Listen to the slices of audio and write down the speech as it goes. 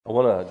I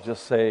want to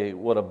just say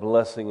what a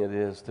blessing it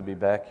is to be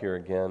back here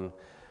again.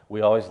 We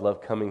always love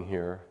coming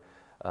here.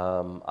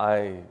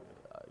 I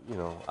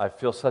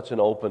feel such an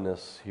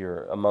openness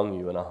here among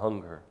you and a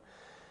hunger.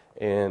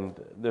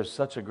 And there's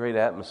such a great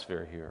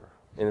atmosphere here.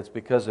 And it's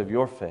because of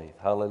your faith.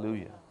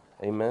 Hallelujah.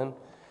 Amen.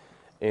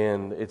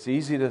 And it's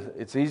easy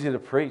to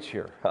preach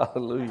here.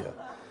 Hallelujah.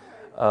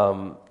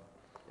 And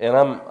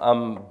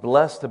I'm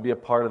blessed to be a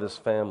part of this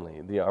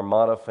family, the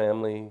Armada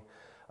family.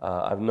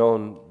 I've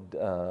known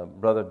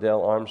Brother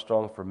Dale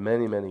Armstrong for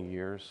many, many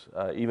years,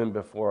 even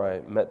before I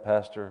met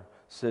Pastor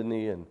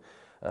Sidney and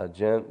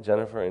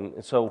Jennifer.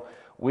 And so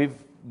we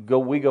go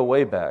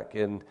way back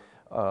in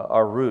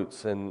our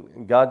roots,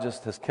 and God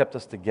just has kept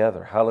us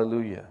together.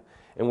 Hallelujah.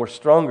 And we're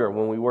stronger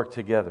when we work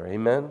together.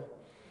 Amen.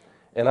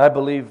 And I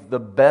believe the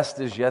best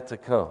is yet to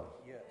come.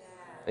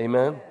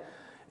 Amen.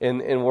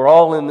 And we're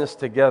all in this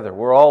together.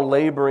 We're all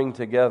laboring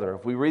together.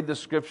 If we read the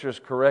scriptures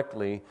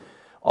correctly,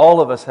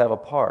 all of us have a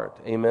part.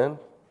 Amen?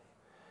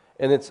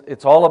 And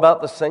it's all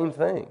about the same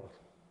thing.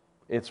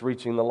 It's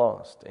reaching the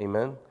lost.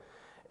 Amen?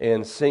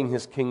 And seeing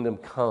His kingdom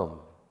come.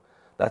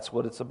 That's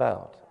what it's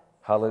about.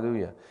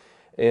 Hallelujah.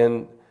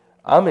 And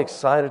I'm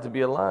excited to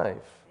be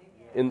alive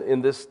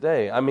in this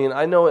day. I mean,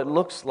 I know it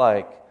looks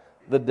like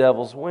the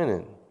devil's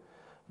winning,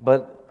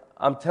 but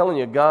I'm telling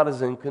you, God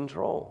is in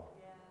control.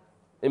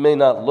 It may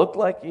not look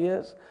like He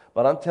is,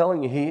 but I'm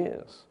telling you, He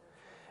is.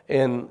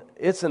 And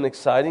it's an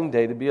exciting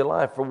day to be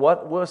alive for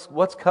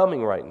what's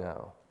coming right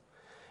now.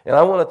 And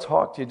I want to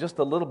talk to you just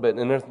a little bit.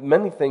 And there's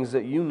many things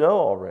that you know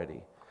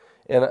already.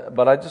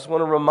 But I just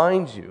want to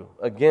remind you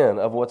again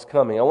of what's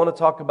coming. I want to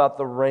talk about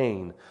the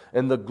reign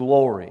and the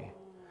glory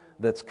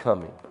that's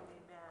coming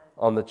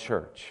on the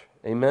church.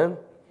 Amen?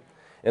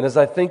 And as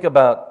I think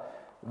about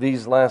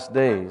these last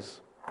days,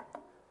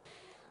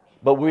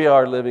 but we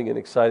are living in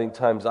exciting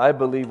times. I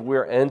believe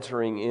we're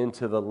entering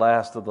into the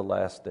last of the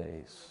last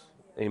days.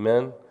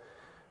 Amen?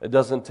 It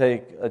doesn't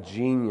take a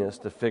genius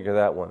to figure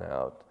that one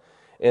out.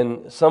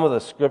 And some of the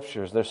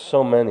scriptures, there's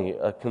so many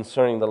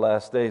concerning the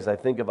last days. I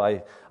think of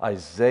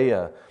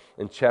Isaiah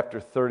in chapter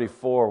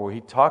 34 where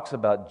he talks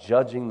about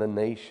judging the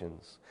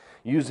nations.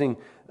 Using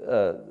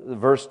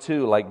verse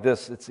 2 like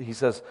this, he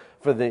says,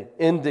 "For the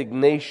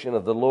indignation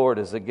of the Lord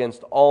is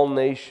against all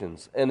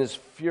nations, and His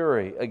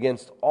fury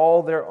against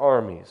all their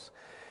armies.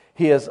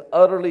 He has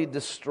utterly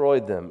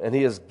destroyed them, and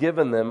He has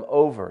given them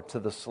over to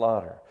the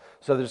slaughter."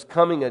 So there's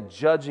coming a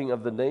judging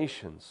of the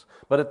nations.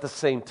 But at the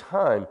same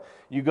time,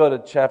 you go to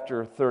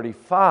chapter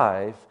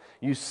 35,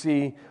 you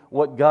see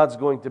what God's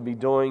going to be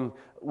doing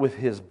with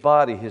His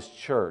body, His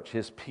church,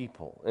 His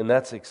people. And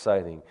that's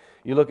exciting.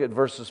 You look at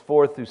verses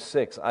 4 through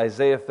 6,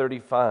 Isaiah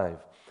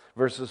 35,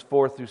 verses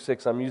 4 through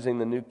 6. I'm using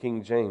the New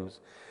King James.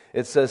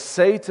 It says,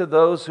 "Say to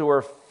those who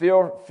are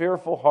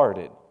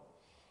fearful-hearted,"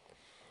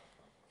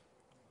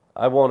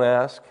 I won't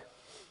ask,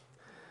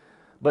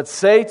 but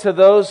say to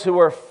those who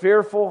are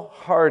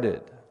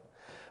fearful-hearted,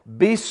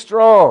 "Be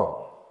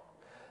strong,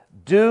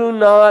 do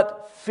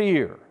not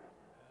fear.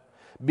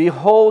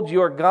 Behold,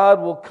 your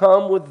God will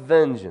come with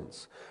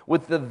vengeance.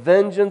 With the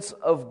vengeance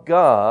of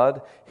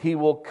God, He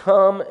will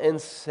come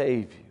and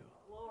save you.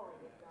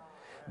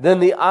 Then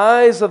the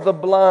eyes of the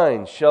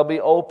blind shall be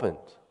opened,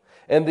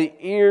 and the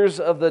ears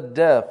of the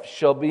deaf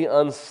shall be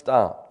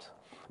unstopped.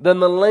 Then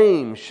the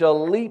lame shall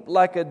leap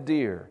like a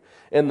deer,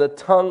 and the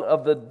tongue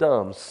of the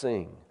dumb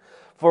sing.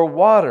 For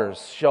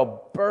waters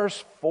shall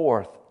burst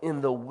forth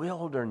in the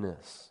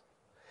wilderness,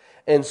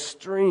 and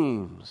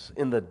streams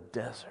in the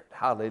desert."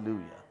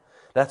 Hallelujah.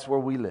 That's where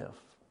we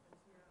live.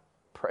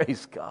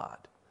 Praise God.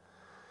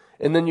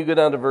 And then you go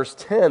down to verse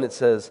 10, it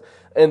says,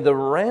 "And the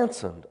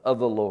ransomed of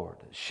the Lord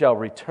shall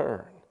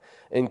return,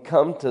 and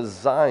come to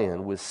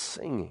Zion with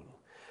singing,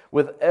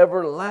 with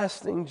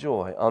everlasting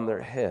joy on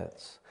their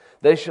heads.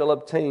 They shall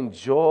obtain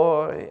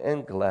joy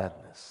and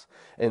gladness,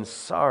 and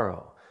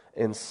sorrow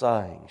and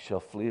sighing shall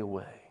flee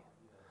away."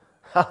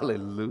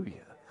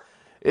 Hallelujah.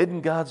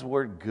 Isn't God's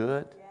word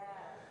good?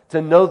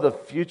 To know the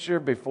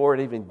future before it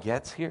even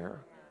gets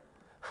here?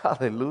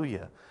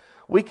 Hallelujah.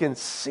 We can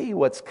see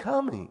what's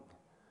coming.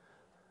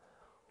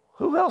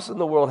 Who else in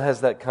the world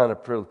has that kind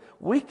of privilege?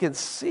 We can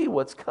see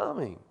what's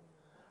coming.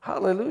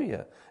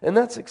 Hallelujah. And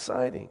that's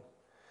exciting.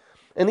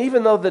 And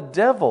even though the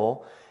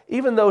devil,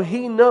 even though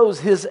he knows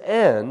his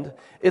end,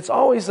 it's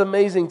always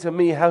amazing to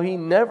me how he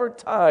never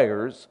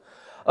tires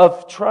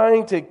of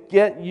trying to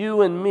get you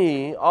and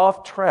me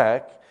off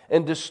track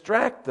and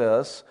distract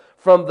us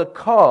from the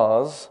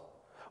cause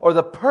or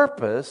the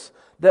purpose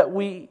that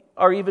we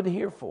are even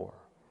here for.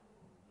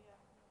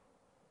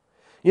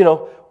 You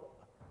know,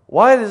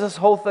 why does this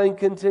whole thing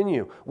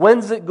continue?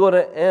 When's it going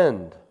to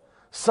end?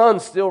 Sun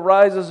still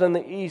rises in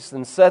the east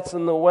and sets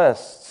in the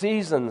west.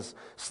 Seasons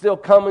still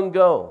come and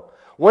go.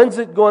 When's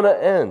it going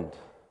to end?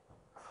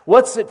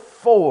 What's it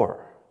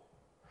for?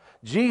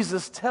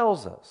 Jesus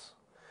tells us.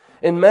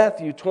 In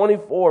Matthew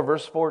 24,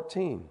 verse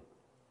 14,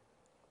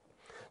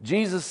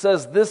 Jesus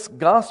says, "This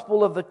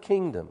gospel of the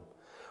kingdom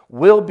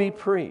will be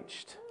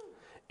preached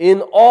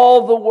in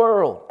all the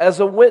world as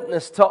a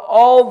witness to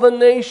all the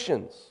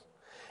nations.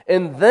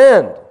 And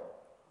then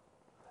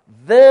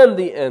then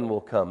the end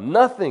will come.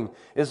 Nothing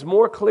is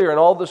more clear in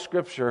all the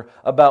Scripture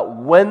about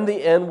when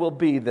the end will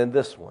be than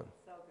this one.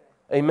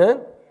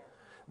 Amen?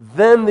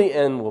 Then the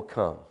end will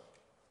come.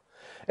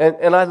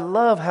 And I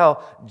love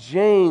how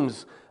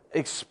James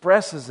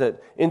expresses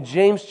it. In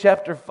James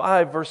chapter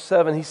 5, verse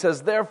 7, he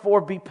says,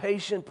 "Therefore be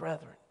patient,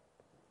 brethren,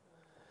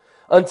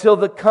 until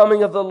the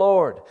coming of the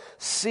Lord.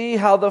 See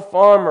how the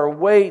farmer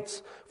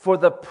waits for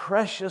the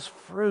precious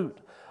fruit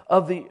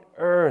of the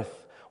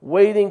earth,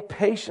 waiting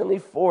patiently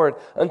for it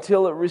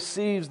until it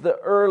receives the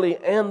early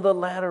and the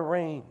latter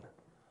rain."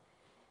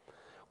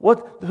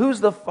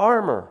 Who's the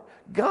farmer?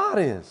 God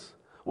is.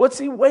 What's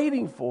He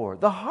waiting for?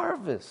 The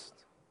harvest.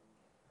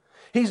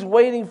 He's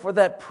waiting for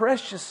that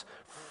precious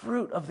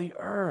fruit of the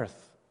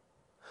earth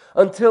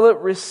until it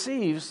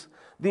receives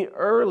the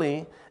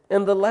early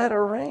and the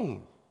latter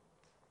rain.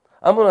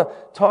 I'm going to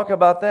talk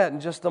about that in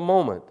just a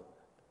moment.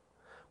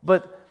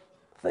 But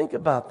think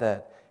about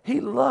that. He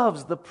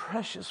loves the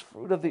precious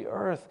fruit of the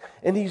earth,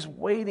 and He's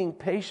waiting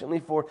patiently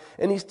for it,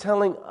 and He's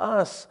telling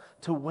us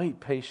to wait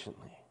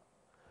patiently.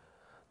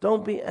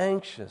 Don't be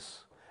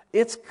anxious.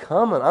 It's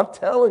coming. I'm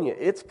telling you,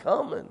 it's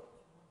coming.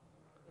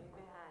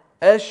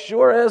 As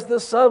sure as the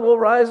sun will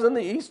rise in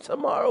the east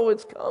tomorrow,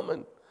 it's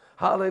coming.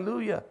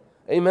 Hallelujah.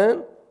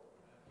 Amen?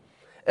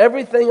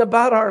 Everything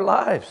about our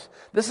lives,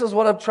 this is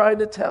what I'm trying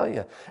to tell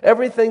you.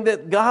 Everything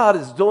that God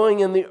is doing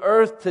in the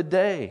earth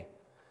today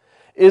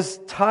is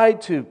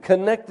tied to,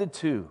 connected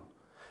to,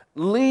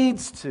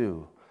 leads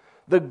to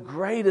the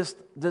greatest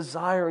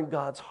desire in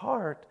God's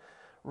heart,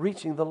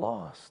 reaching the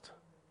lost.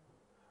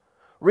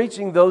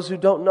 Reaching those who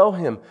don't know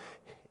Him.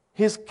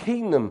 His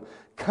kingdom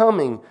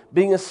coming,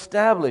 being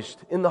established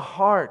in the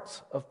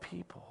hearts of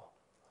people.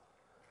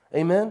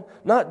 Amen?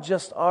 Not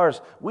just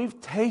ours.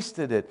 We've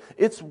tasted it.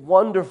 It's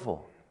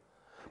wonderful.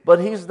 But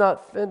He's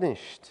not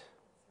finished.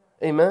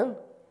 Amen?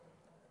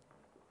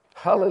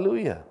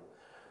 Hallelujah.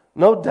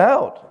 No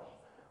doubt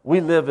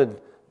we live in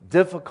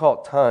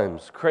difficult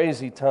times,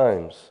 crazy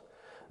times.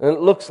 And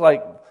it looks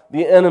like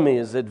the enemy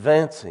is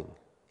advancing.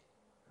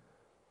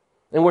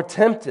 And we're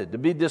tempted to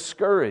be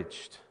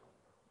discouraged.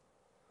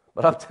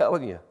 But I'm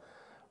telling you,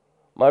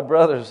 my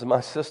brothers and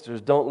my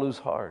sisters, don't lose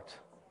heart.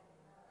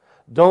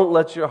 Don't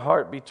let your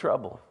heart be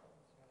troubled.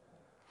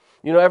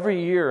 You know,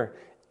 every year,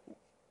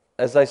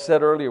 as I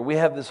said earlier, we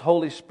have this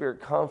Holy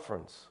Spirit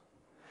conference.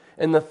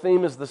 And the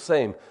theme is the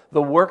same.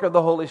 The work of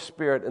the Holy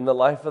Spirit in the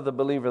life of the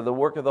believer, the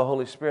work of the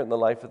Holy Spirit in the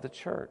life of the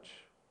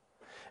church.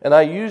 And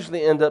I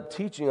usually end up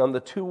teaching on the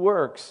two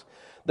works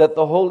that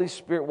the Holy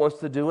Spirit wants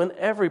to do in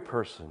every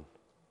person.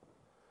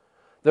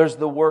 There's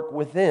the work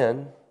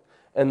within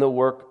and the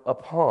work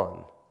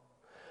upon.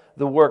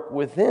 The work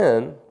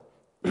within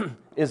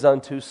is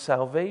unto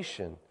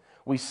salvation.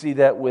 We see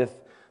that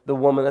with the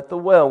woman at the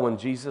well when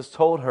Jesus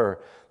told her,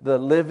 "The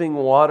living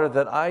water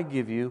that I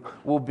give you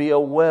will be a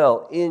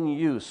well in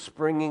you,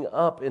 springing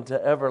up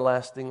into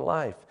everlasting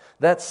life."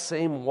 That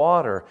same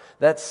water,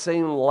 that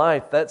same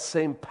life, that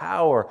same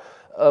power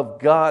of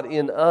God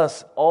in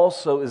us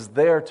also is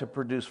there to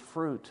produce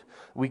fruit.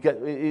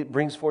 It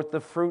brings forth the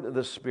fruit of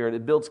the Spirit.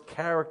 It builds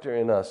character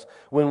in us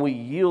when we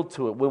yield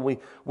to it,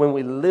 when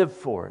we live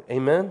for it.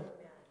 Amen?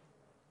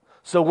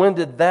 So when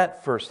did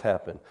that first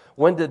happen?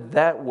 When did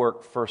that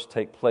work first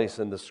take place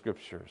in the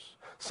Scriptures?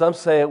 Some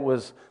say it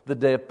was the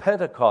day of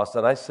Pentecost,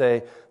 and I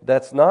say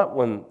that's not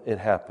when it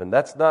happened.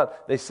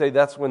 They say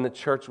that's when the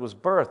church was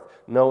birthed.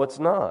 No, it's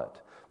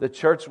not. The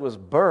church was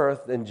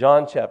birthed in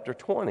John chapter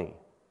 20.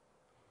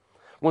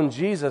 When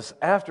Jesus,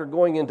 after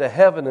going into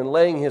heaven and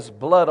laying His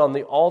blood on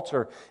the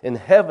altar in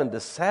heaven to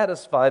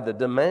satisfy the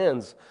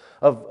demands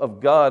of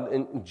God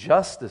in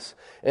justice,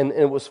 and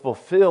it was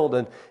fulfilled,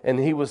 and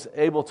He was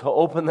able to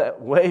open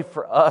that way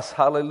for us,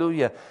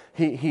 hallelujah.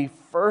 He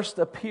first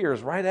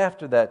appears right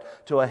after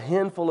that to a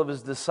handful of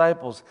His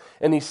disciples,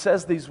 and He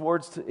says these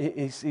words,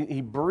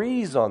 He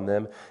breathes on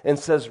them and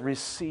says,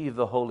 "Receive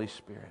the Holy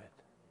Spirit."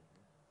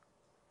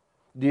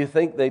 Do you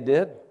think they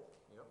did?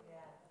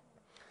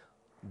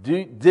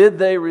 Did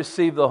they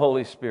receive the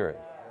Holy Spirit?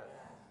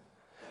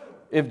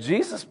 If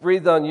Jesus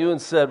breathed on you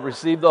and said,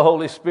 "Receive the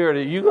Holy Spirit,"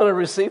 are you going to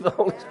receive the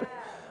Holy Spirit?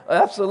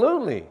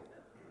 Absolutely.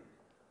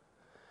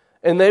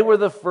 And they were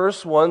the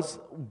first ones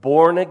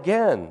born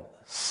again,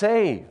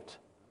 saved.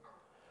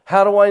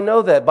 How do I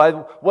know that? By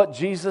what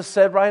Jesus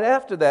said right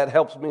after that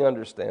helps me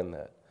understand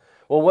that.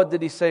 Well, what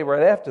did He say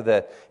right after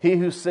that? "He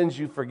who sins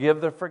you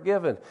forgive, they're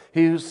forgiven.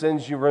 He who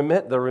sins you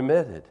remit, they're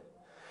remitted."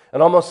 It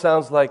almost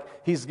sounds like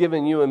He's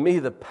given you and me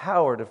the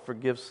power to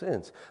forgive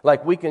sins.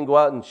 Like we can go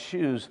out and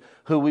choose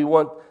who we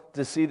want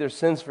to see their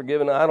sins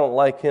forgiven. I don't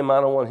like him, I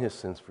don't want his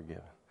sins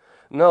forgiven.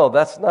 No,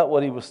 that's not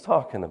what He was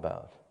talking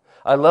about.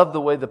 I love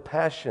the way the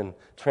Passion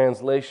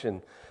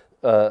Translation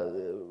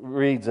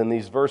reads in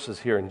these verses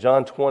here in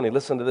John 20.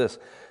 Listen to this.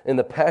 In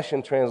the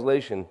Passion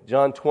Translation,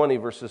 John 20,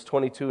 verses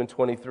 22 and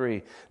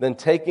 23. "Then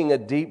taking a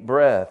deep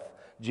breath,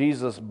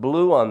 Jesus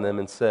blew on them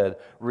and said,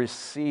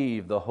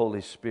 'Receive the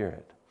Holy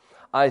Spirit.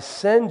 I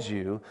send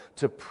you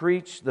to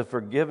preach the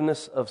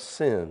forgiveness of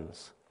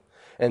sins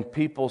and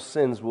people's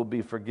sins will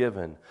be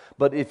forgiven.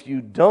 But if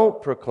you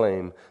don't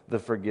proclaim the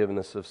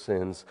forgiveness of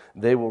sins,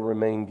 they will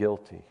remain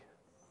guilty.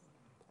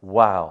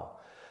 Wow.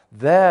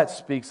 That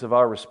speaks of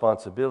our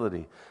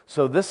responsibility.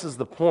 So this is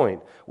the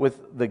point.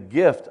 With the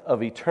gift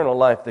of eternal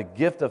life, the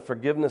gift of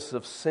forgiveness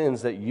of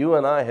sins that you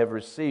and I have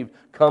received,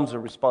 comes a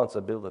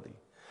responsibility.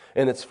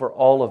 And it's for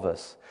all of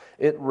us.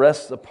 It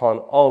rests upon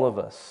all of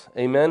us.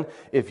 Amen?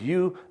 If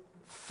you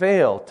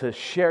fail to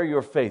share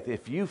your faith,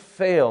 if you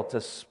fail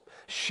to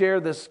share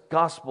this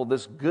gospel,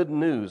 this good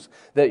news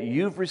that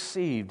you've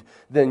received,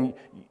 then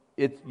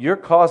you're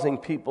causing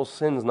people's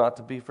sins not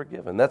to be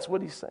forgiven. That's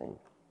what he's saying.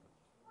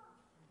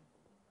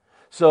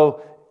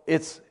 So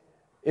it's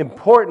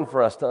important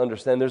for us to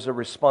understand there's a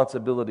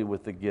responsibility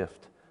with the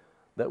gift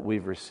that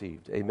we've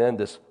received. Amen?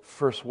 This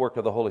first work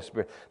of the Holy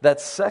Spirit. That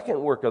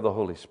second work of the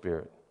Holy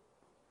Spirit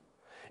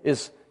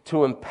is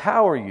to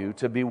empower you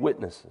to be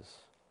witnesses.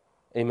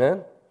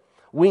 Amen?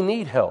 We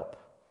need help.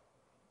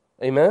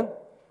 Amen?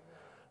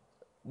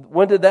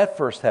 When did that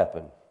first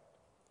happen?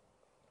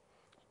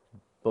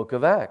 Book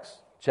of Acts,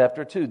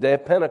 chapter 2, day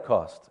of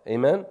Pentecost.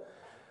 Amen?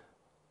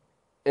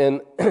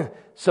 And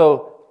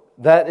so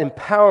that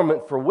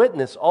empowerment for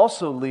witness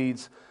also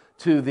leads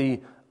to the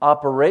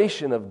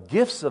operation of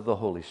gifts of the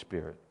Holy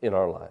Spirit in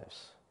our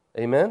lives.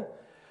 Amen?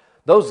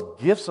 Those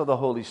gifts of the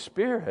Holy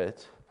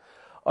Spirit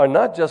are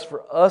not just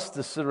for us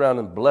to sit around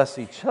and bless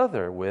each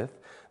other with.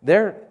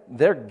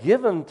 They're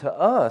given to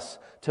us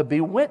to be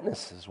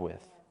witnesses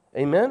with.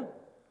 Amen?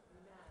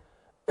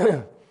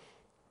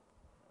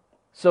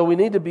 So we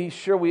need to be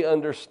sure we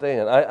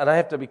understand. And I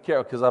have to be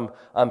careful because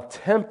I'm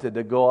tempted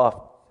to go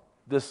off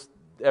this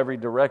every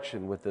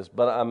direction with this,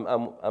 but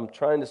I'm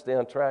trying to stay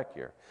on track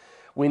here.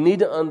 We need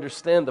to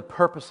understand the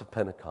purpose of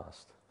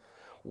Pentecost.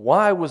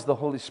 Why was the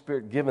Holy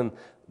Spirit given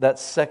that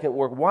second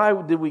work? Why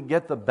did we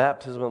get the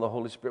baptism of the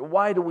Holy Spirit?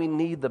 Why do we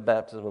need the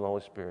baptism of the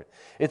Holy Spirit?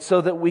 It's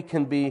so that we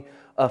can be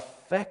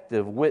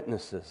effective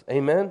witnesses.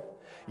 Amen?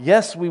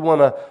 Yes, we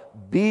want to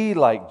be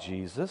like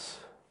Jesus.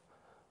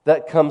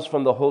 That comes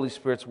from the Holy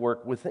Spirit's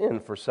work within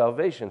for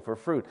salvation, for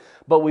fruit.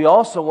 But we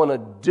also want to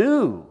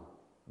do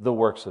the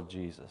works of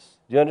Jesus.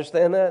 Do you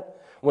understand that?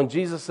 When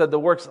Jesus said, the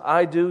works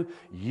I do,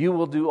 you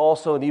will do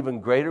also, and even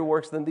greater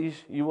works than these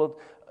you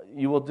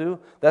will do,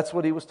 that's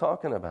what he was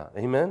talking about.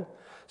 Amen?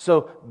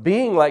 So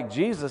being like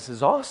Jesus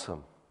is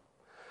awesome.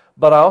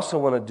 But I also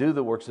want to do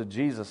the works of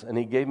Jesus, and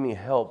he gave me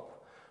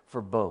help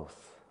for both.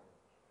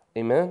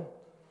 Amen?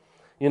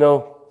 You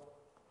know,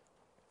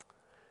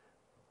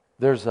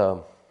 there's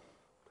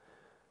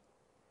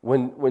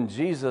when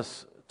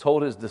Jesus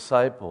told his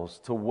disciples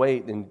to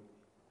wait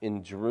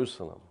in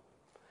Jerusalem,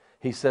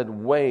 he said,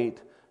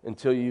 wait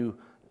until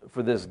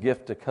for this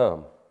gift to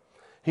come.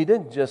 He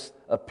didn't just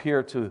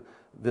appear to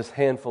this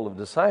handful of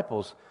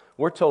disciples.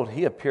 We're told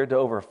he appeared to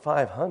over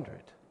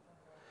 500.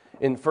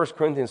 In 1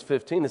 Corinthians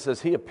 15, it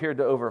says he appeared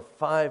to over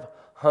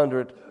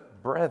 500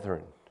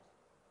 brethren.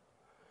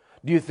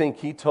 Do you think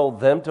he told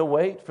them to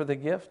wait for the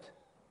gift?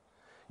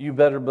 You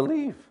better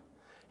believe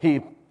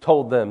he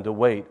told them to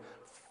wait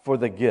for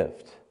the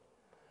gift.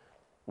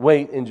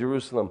 Wait in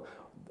Jerusalem.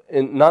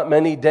 In not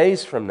many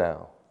days from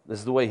now, this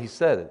is the way he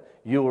said it,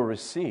 you will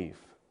receive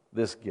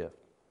this gift.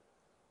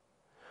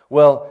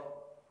 Well,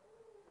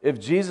 if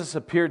Jesus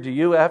appeared to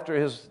you after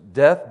his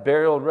death,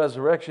 burial, and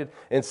resurrection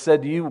and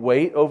said to you,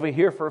 wait over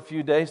here for a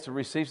few days to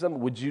receive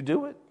something, would you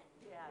do it?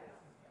 Yes.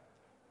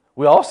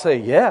 We all say,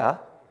 yeah.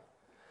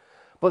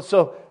 But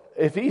so,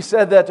 if he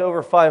said that to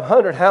over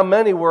 500, how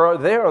many were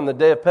there on the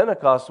day of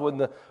Pentecost when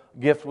the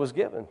gift was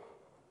given?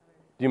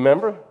 Do you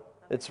remember?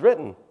 It's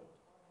written.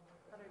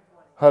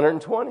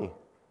 120.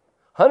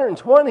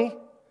 120?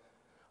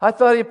 I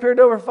thought he appeared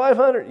to over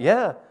 500.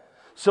 Yeah.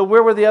 So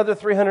where were the other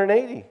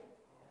 380?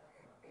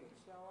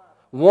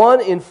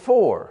 1 in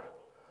 4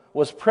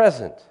 was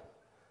present.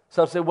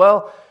 Some say,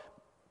 well,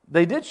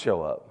 they did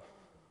show up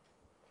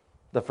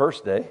the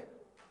first day.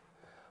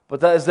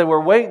 But as they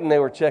were waiting, they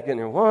were checking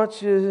their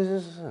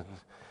watches,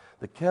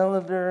 the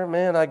calendar.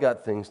 Man, I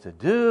got things to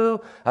do.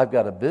 I've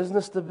got a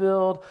business to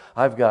build.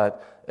 I've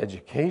got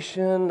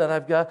education that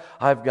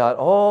I've got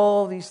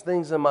all these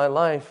things in my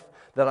life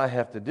that I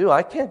have to do.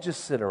 I can't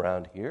just sit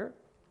around here.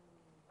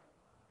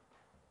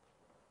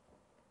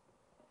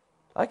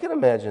 I can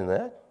imagine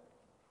that.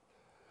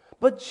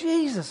 But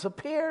Jesus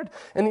appeared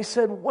and he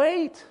said,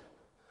 wait.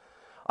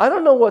 I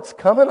don't know what's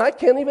coming. I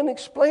can't even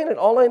explain it.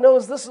 All I know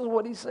is this is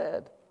what he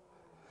said.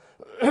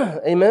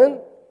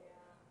 Amen?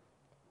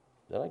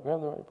 Did I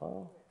grab the right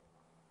bottle?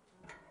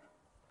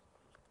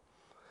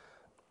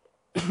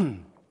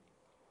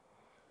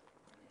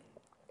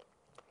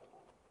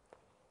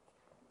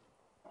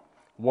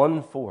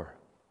 1-4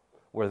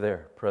 were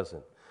there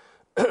present.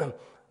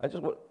 I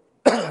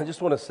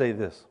just want to say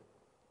this.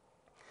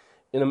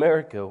 In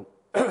America,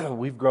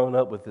 we've grown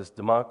up with this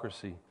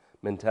democracy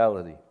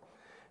mentality,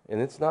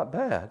 and it's not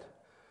bad,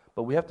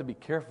 but we have to be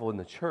careful in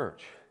the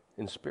church,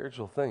 in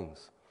spiritual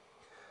things,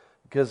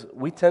 because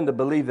we tend to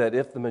believe that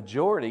if the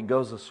majority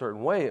goes a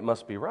certain way, it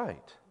must be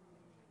right.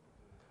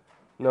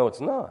 No,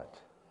 it's not.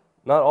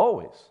 Not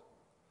always.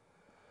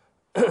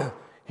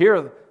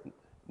 Here,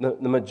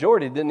 the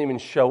majority didn't even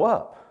show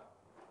up.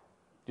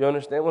 Do you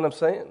understand what I'm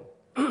saying?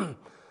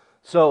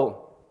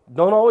 So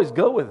don't always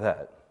go with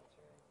that.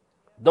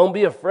 Don't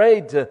be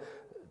afraid to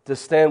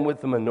stand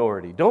with the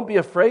minority. Don't be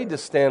afraid to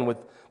stand with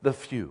the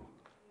few.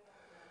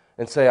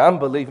 And say, I'm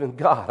believing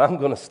God. I'm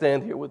going to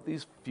stand here with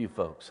these few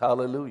folks.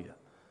 Hallelujah.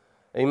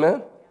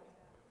 Amen?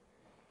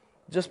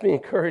 Just be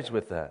encouraged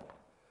with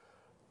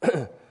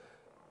that.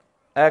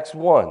 Acts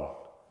 1.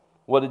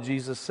 What did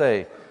Jesus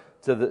say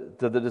to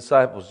the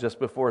disciples just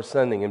before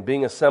ascending? And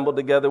being assembled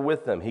together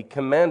with them, He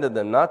commanded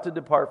them not to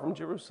depart from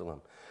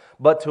Jerusalem,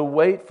 but to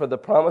wait for the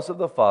promise of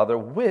the Father,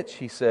 which,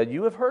 He said,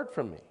 you have heard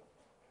from me.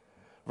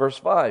 Verse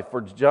 5,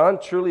 for John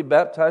truly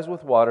baptized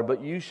with water,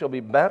 but you shall be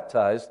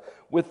baptized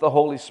with the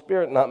Holy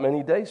Spirit not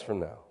many days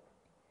from now.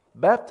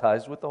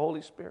 Baptized with the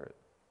Holy Spirit.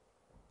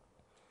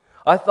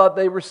 I thought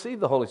they received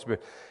the Holy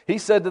Spirit. He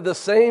said to the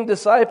same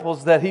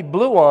disciples that He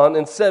blew on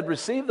and said,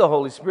 receive the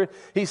Holy Spirit.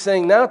 He's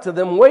saying now to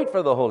them, wait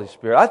for the Holy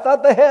Spirit. I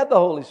thought they had the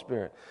Holy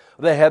Spirit.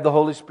 They had the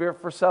Holy Spirit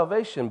for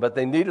salvation, but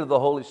they needed the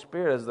Holy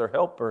Spirit as their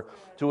helper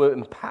to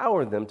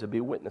empower them to be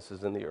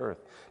witnesses in the earth,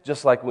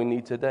 just like we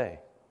need today.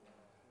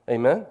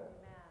 Amen?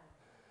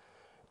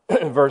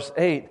 Verse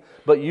 8,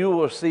 but you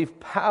will receive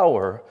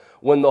power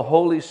when the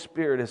Holy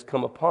Spirit has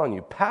come upon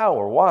you.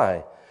 Power,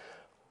 why?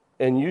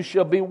 And you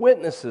shall be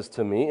witnesses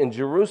to me in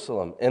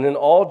Jerusalem and in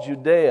all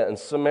Judea and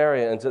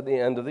Samaria and to the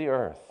end of the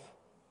earth.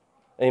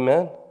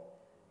 Amen?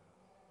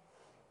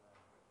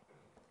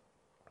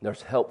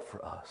 There's help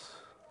for us.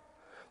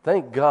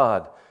 Thank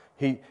God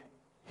He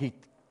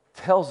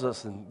tells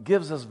us and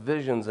gives us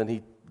visions and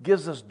He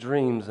gives us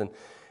dreams, and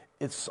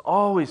it's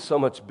always so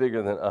much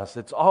bigger than us.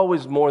 It's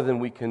always more than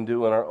we can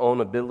do in our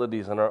own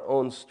abilities and our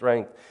own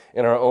strength,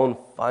 in our own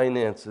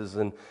finances.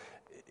 And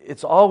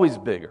it's always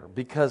bigger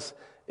because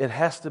it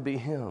has to be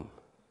Him.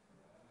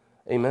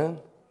 Amen?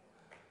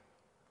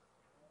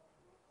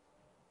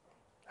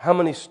 How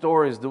many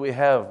stories do we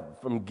have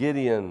from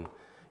Gideon?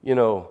 You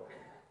know,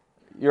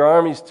 your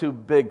army's too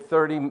big,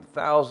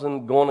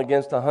 30,000 going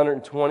against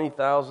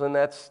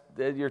 120,000.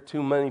 You're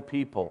too many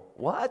people.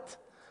 What?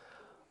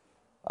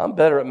 I'm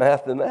better at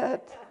math than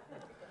that.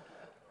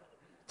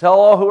 Tell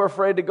all who are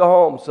afraid to go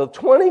home. So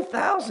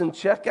 20,000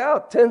 check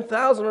out.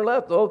 10,000 are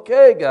left.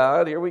 Okay,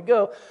 God, here we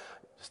go.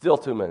 Still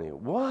too many.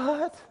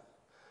 What?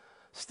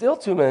 Still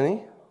too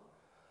many?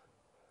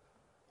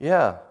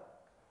 Yeah.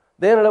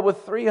 They ended up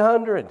with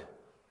 300.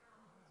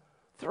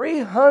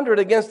 300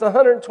 against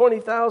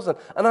 120,000.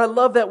 And I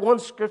love that one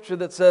scripture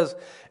that says,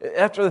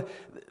 after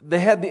they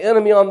had the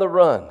enemy on the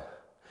run,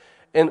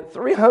 and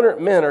 300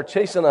 men are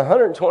chasing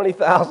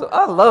 120,000.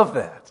 I love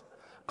that.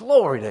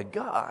 Glory to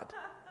God.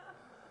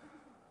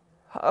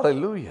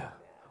 Hallelujah.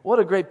 What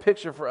a great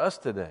picture for us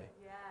today.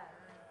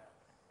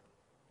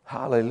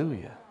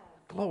 Hallelujah.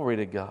 Glory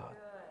to God.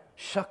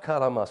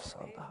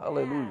 Shakaramasanta.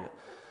 Hallelujah.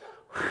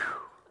 Whew.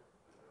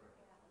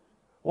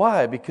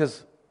 Why?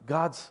 Because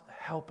God's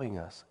helping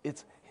us.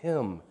 It's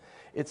Him.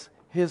 It's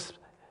His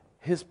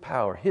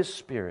power, His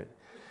Spirit.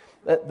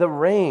 The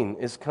rain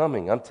is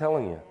coming, I'm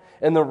telling you.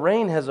 And the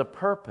rain has a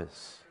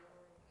purpose.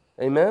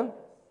 Amen?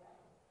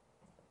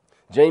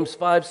 James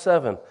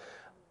 5:7.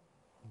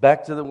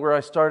 Back to where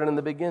I started in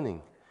the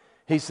beginning.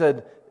 He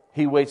said,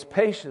 He waits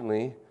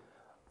patiently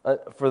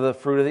for the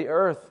fruit of the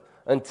earth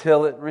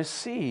until it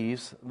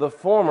receives the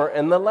former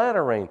and the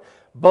latter rain.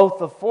 Both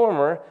the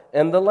former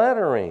and the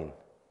latter rain.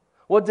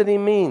 What did He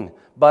mean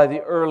by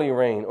the early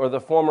rain or the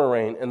former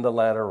rain and the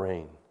latter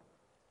rain?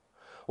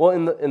 Well,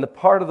 in the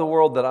part of the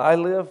world that I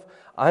live,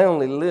 I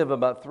only live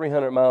about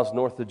 300 miles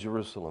north of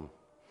Jerusalem.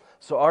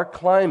 So our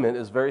climate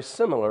is very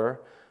similar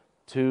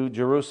to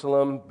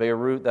Jerusalem,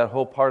 Beirut, that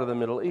whole part of the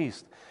Middle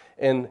East.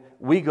 And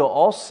we go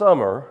all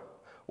summer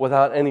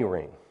without any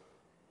rain.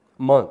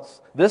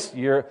 Months. This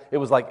year, it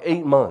was like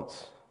 8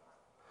 months.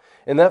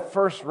 And that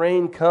first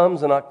rain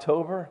comes in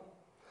October.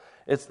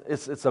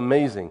 It's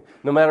amazing.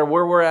 No matter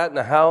where we're at in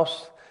the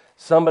house,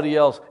 somebody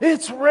else,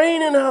 it's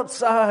raining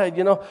outside,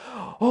 you know.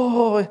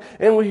 Oh,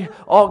 and we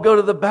all go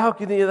to the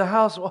balcony of the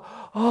house.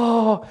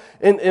 Oh,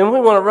 and we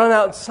want to run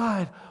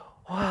outside.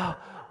 Wow,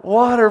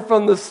 water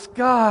from the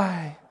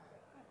sky.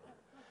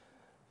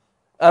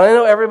 And I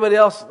know everybody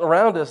else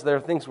around us there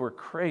thinks we're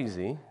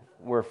crazy,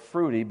 we're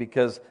fruity,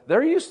 because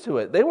they're used to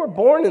it. They were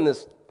born in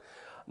this.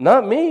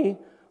 Not me.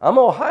 I'm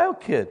an Ohio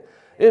kid.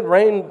 It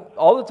rained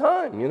all the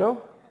time, you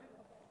know.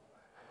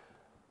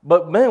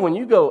 But man, when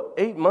you go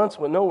 8 months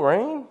with no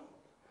rain,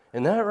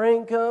 and that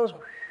rain comes,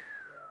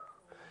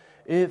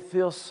 it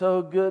feels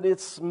so good. It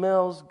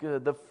smells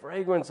good. The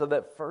fragrance of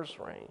that first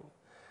rain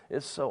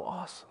is so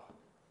awesome.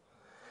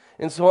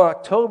 And so in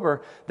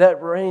October,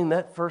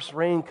 that first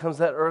rain comes,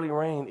 that early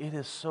rain, it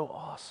is so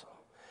awesome.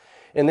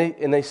 And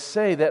they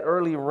say that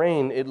early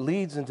rain, it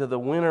leads into the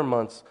winter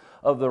months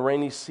of the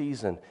rainy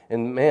season.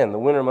 And man, the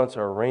winter months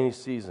are a rainy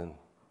season,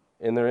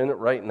 and they're in it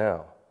right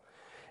now.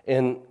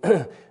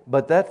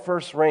 But that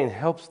first rain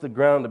helps the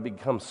ground to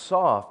become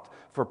soft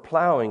for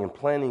plowing and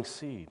planting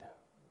seed.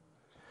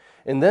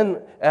 And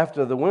then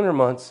after the winter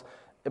months,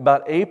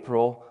 about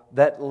April,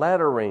 that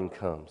latter rain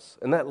comes.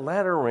 And that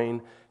latter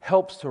rain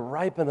helps to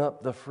ripen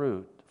up the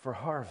fruit for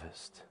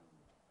harvest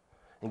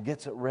and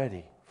gets it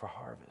ready for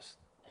harvest.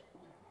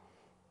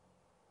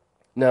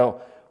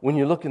 Now, when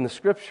you look in the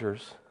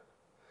Scriptures,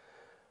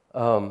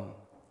 there's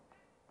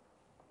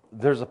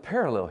a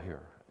parallel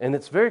here. And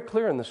it's very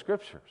clear in the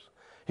Scriptures.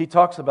 He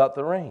talks about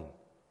the rain.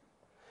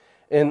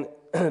 And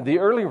the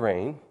early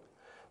rain,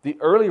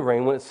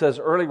 when it says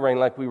early rain,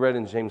 like we read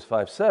in James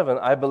 5:7,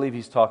 I believe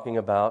he's talking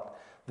about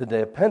the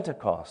day of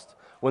Pentecost,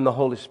 when the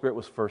Holy Spirit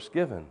was first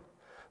given.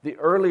 The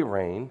early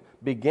rain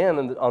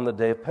began on the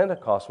day of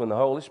Pentecost, when the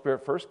Holy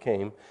Spirit first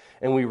came,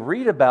 and we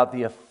read about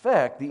the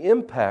effect, the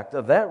impact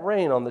of that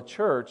rain on the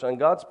church, on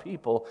God's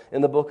people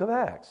in the book of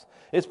Acts.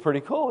 It's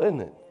pretty cool,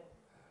 isn't it?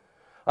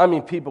 I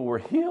mean, people were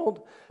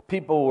healed,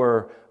 people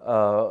were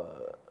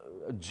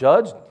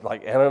judged,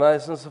 like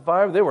Ananias and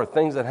Sapphira. There were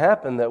things that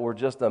happened that were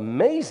just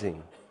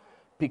amazing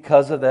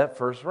because of that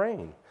first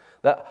rain.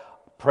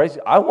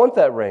 I want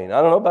that rain.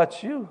 I don't know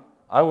about you.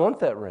 I want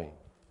that rain.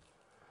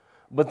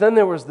 But then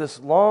there was this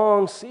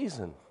long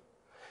season.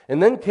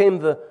 And then came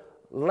the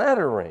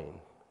latter rain,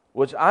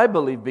 which I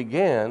believe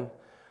began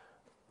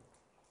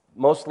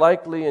most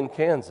likely in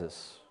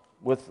Kansas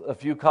with a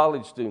few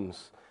college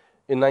students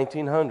in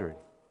 1900.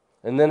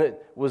 And then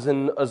it was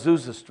in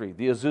Azusa Street,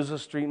 the Azusa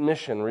Street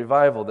Mission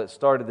revival that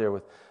started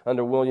there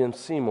under William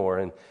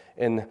Seymour.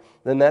 And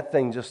then that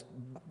thing just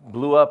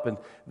blew up, and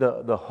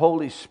the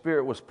Holy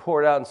Spirit was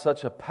poured out in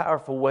such a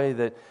powerful way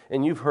that,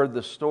 and you've heard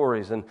the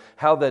stories, and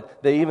how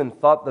that they even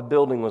thought the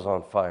building was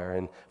on fire,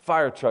 and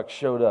fire trucks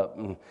showed up,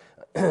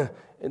 and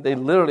they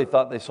literally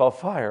thought they saw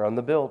fire on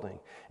the building.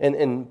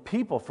 And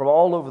people from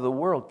all over the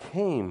world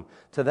came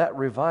to that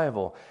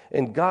revival,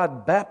 and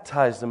God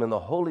baptized them in the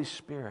Holy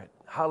Spirit.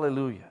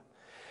 Hallelujah.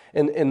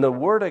 And the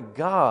Word of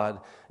God,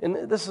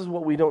 and this is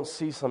what we don't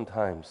see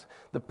sometimes,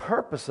 the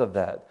purpose of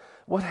that.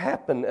 What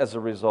happened as a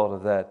result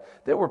of that?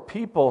 There were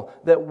people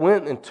that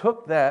went and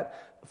took that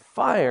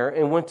fire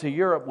and went to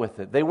Europe with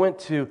it. They went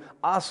to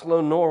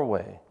Oslo,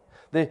 Norway.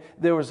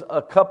 There was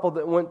a couple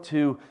that went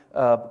to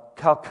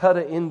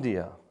Calcutta,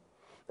 India.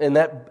 And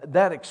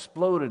that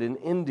exploded in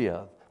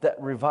India,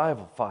 that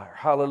revival fire.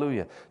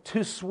 Hallelujah.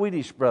 2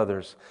 Swedish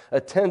brothers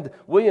attended.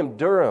 William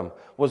Durham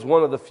was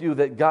one of the few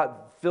that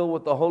got filled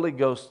with the Holy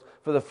Ghost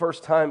for the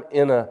first time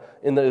in the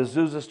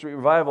Azusa Street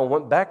revival,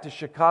 went back to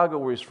Chicago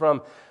where he's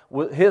from.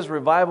 His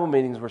revival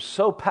meetings were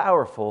so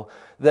powerful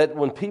that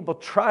when people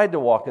tried to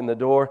walk in the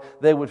door,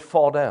 they would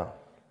fall down.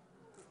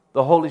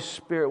 The Holy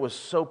Spirit was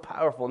so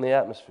powerful in the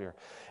atmosphere.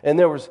 And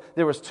there was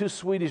 2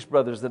 Swedish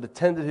brothers that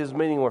attended his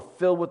meeting, were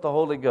filled with the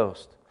Holy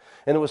Ghost.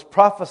 And it was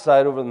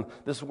prophesied over them,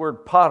 this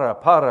word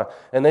para,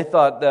 and they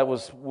thought that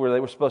was where they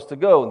were supposed to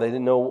go. They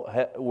didn't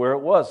know where it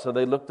was, so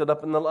they looked it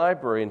up in the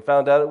library and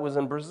found out it was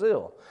in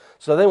Brazil.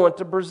 So they went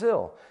to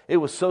Brazil. It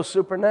was so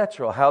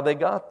supernatural how they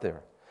got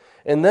there.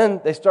 And then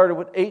they started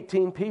with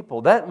 18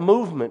 people. That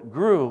movement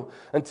grew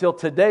until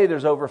today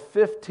there's over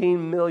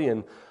 15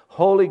 million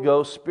Holy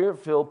Ghost,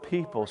 Spirit-filled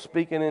people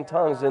speaking in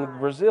tongues in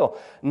Brazil.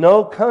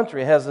 No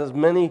country has as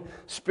many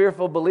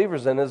Spirit-filled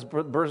believers in as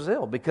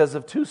Brazil because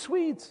of 2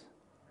 Swedes.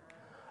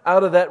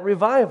 Out of that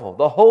revival,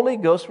 the Holy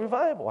Ghost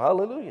revival.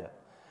 Hallelujah.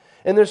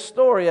 And there's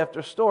story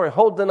after story,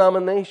 whole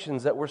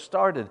denominations that were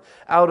started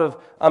out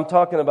of, I'm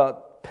talking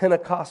about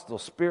Pentecostal,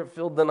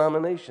 Spirit-filled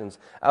denominations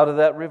out of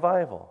that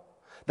revival.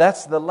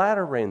 That's the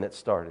latter rain that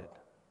started.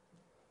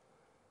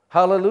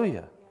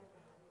 Hallelujah.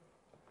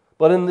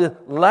 But in the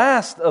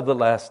last of the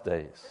last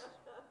days,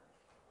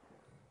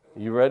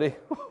 you ready?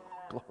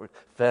 Glory.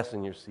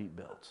 Fasten your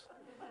seatbelts.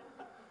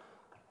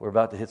 We're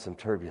about to hit some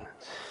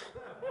turbulence.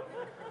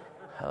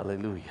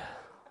 Hallelujah.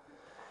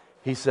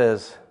 He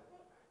says,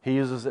 he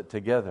uses it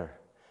together,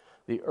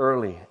 the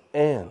early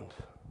and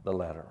the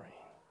latter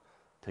rain,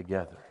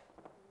 together.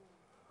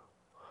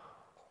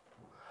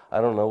 I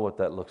don't know what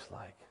that looks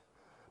like,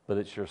 but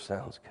it sure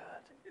sounds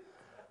good.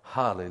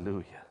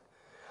 Hallelujah.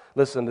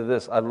 Listen to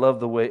this. I love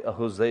the way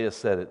Hosea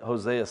said it.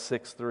 Hosea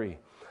 6:3.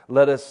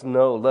 Let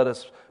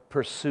us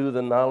pursue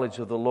the knowledge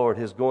of the Lord.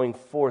 His going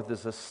forth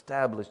is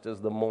established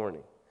as the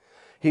morning.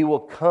 He will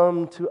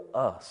come to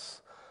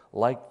us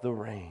like the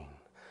rain,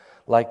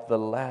 like the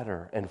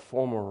latter and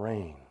former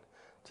rain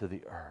to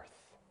the earth.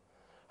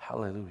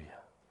 Hallelujah.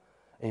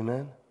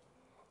 Amen?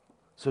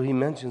 So he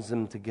mentions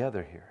them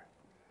together here.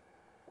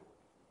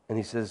 And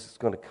he says it's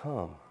going to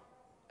come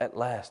at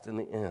last in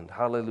the end.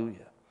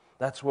 Hallelujah.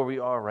 That's where we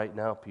are right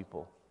now,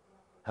 people.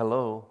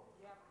 Hello?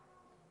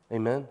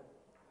 Amen?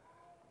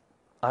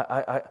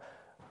 I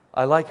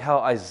like how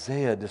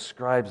Isaiah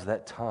describes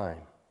that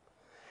time.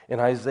 In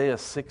Isaiah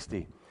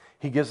 60,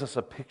 he gives us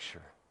a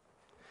picture.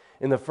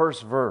 In the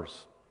first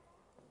verse,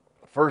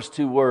 first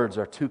 2 words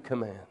are 2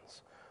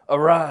 commands.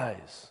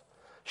 Arise,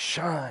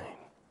 shine.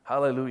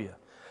 Hallelujah.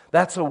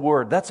 That's a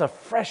word. That's a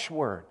fresh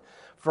word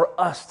for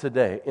us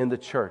today in the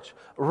church.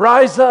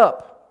 Rise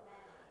up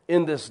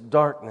in this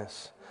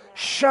darkness.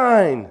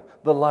 Shine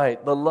the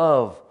light, the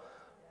love,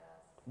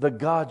 the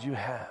God you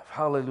have.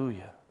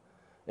 Hallelujah.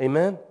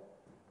 Amen?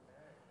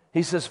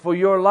 He says, for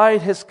your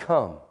light has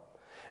come,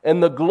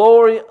 and the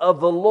glory of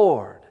the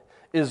Lord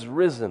is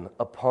risen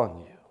upon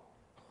you.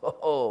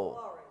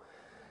 Oh,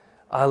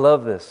 I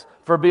love this.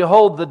 For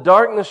behold, the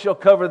darkness shall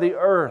cover the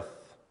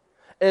earth,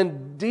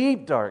 and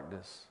deep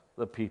darkness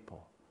the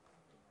people.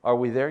 Are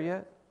we there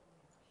yet?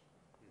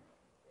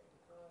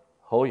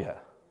 Oh, yeah.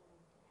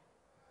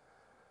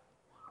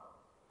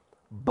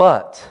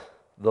 But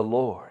the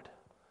Lord.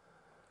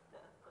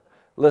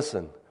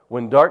 Listen,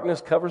 when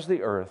darkness covers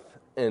the earth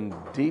and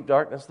deep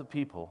darkness the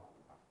people,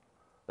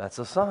 that's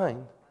a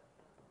sign.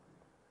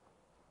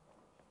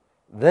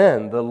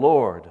 Then the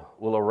Lord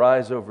will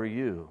arise over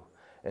you,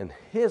 and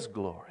His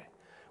glory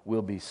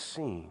will be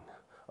seen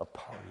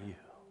upon you.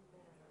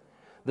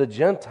 The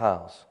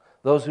Gentiles,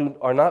 those who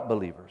are not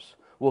believers,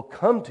 will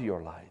come to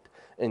your light,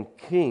 and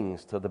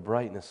kings to the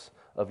brightness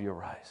of your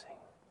rising.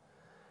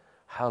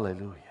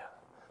 Hallelujah.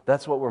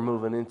 That's what we're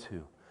moving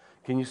into.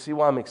 Can you see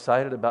why I'm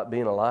excited about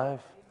being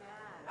alive?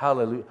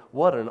 Hallelujah.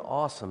 What an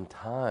awesome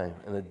time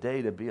and a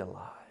day to be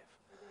alive.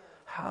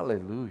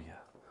 Hallelujah.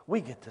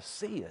 We get to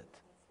see it.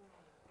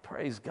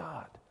 Praise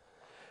God.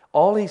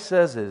 All He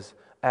says is,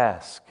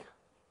 ask.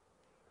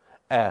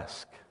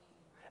 Ask.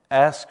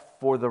 Ask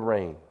for the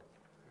rain.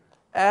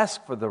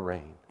 Ask for the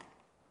rain.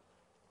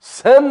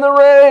 Send the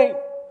rain.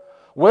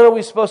 When are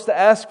we supposed to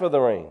ask for the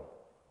rain?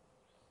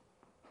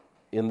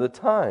 In the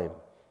time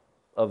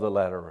of the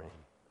latter rain.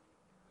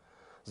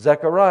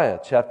 Zechariah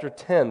chapter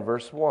 10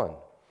 verse 1.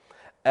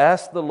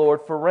 Ask the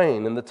Lord for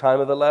rain in the time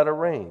of the latter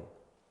rain.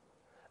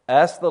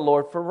 Ask the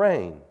Lord for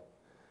rain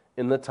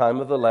in the time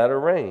of the latter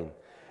rain.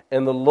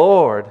 And the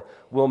Lord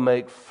will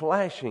make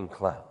flashing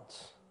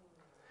clouds.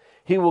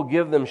 He will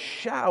give them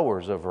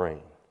showers of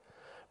rain.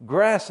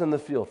 Grass in the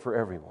field for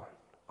everyone.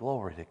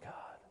 Glory to God.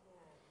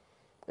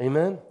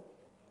 Amen?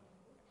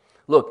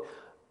 Look,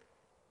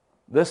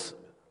 this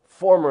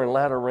former and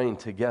latter rain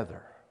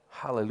together.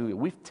 Hallelujah.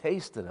 We've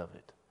tasted of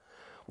it.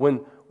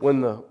 When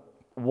the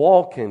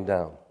wall came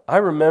down, I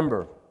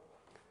remember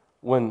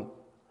when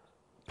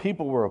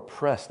people were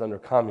oppressed under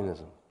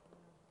communism.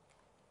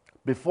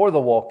 Before the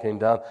wall came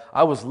down,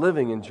 I was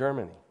living in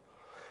Germany.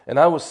 And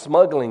I was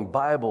smuggling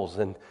Bibles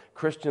and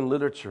Christian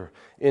literature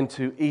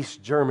into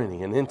East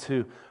Germany and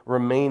into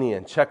Romania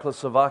and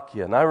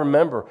Czechoslovakia. And I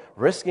remember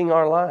risking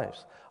our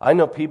lives. I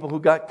know people who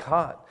got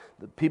caught,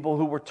 people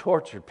who were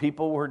tortured,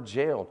 people who were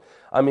jailed.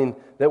 I mean,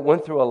 that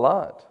went through a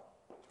lot.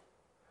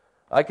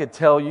 I could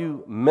tell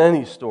you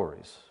many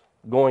stories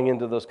going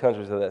into those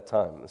countries at that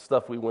time, the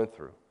stuff we went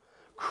through.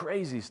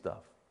 Crazy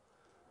stuff.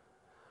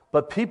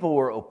 But people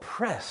were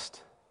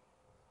oppressed.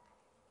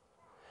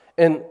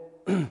 And,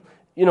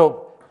 you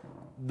know,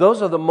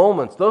 those are the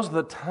moments, those are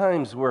the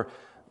times where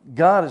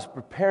God is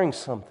preparing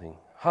something.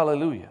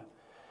 Hallelujah.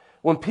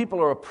 When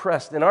people are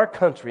oppressed in our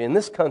country, in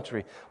this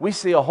country, we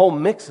see a whole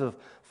mix of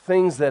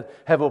things that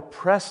have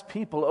oppressed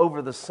people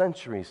over the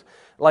centuries,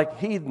 like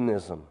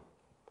hedonism.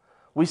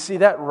 We see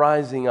that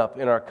rising up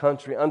in our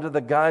country under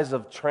the guise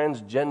of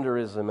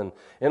transgenderism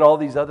and all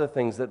these other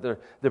things that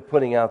they're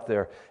putting out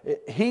there.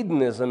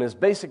 Hedonism is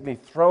basically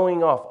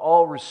throwing off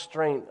all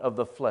restraint of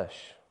the flesh,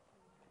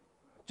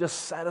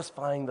 just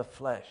satisfying the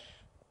flesh.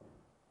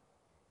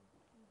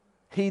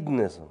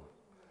 Hedonism.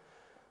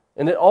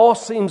 And it all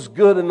seems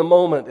good in the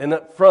moment and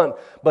up front,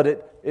 but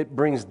it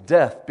brings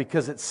death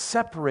because it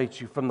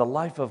separates you from the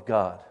life of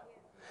God.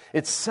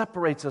 It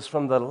separates us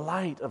from the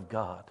light of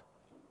God.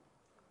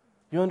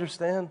 You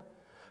understand?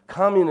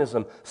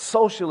 Communism,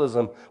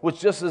 socialism,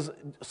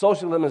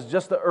 socialism is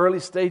just the early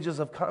stages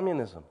of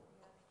communism.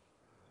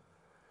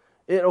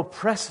 It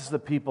oppresses the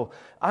people.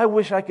 I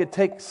wish I could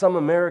take some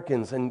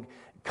Americans and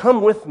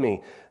come with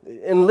me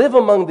and live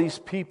among these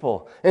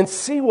people and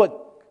see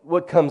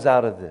what comes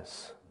out of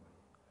this.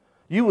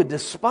 You would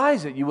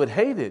despise it. You would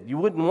hate it. You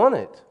wouldn't want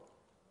it.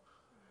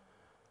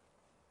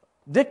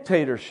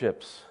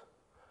 Dictatorships.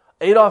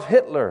 Adolf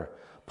Hitler,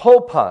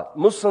 Pol Pot,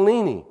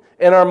 Mussolini,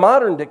 and our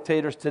modern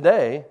dictators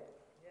today.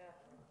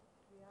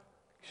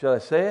 Should I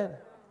say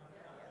it?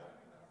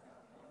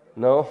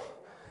 No?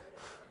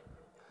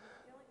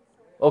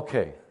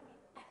 Okay.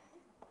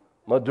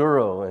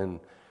 Maduro, and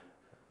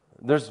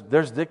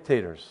there's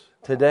dictators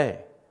today.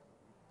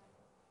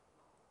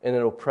 And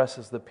it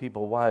oppresses the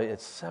people. Why? It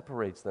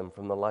separates them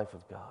from the life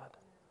of God.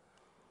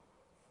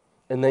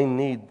 And they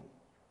need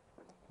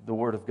the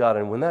Word of God.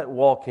 And when that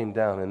wall came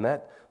down and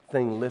that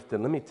thing lifted,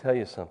 let me tell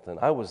you something.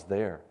 I was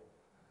there.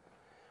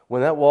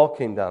 When that wall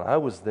came down, I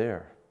was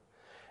there.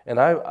 And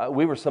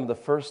we were some of the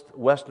first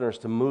Westerners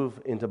to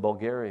move into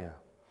Bulgaria.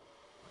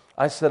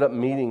 I set up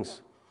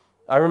meetings.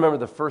 I remember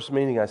the first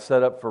meeting I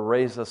set up for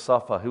Reza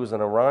Safa, who was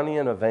an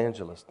Iranian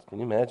evangelist. Can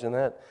you imagine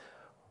that?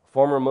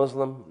 Former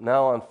Muslim,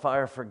 now on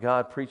fire for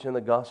God, preaching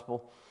the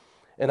gospel.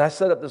 And I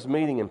set up this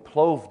meeting in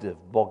Plovdiv,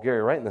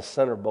 Bulgaria, right in the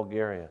center of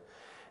Bulgaria.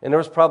 And there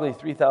was probably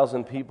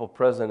 3,000 people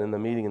present in the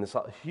meeting in this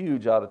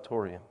huge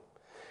auditorium.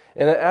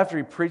 And after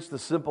he preached the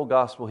simple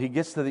gospel, he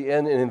gets to the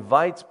end and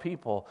invites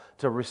people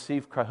to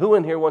receive Christ. Who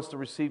in here wants to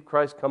receive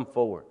Christ? Come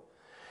forward.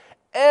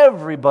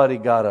 Everybody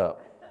got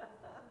up.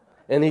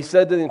 And he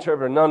said to the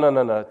interpreter, no.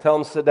 Tell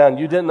them to sit down.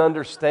 You didn't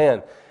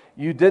understand.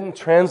 you didn't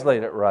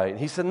translate it right.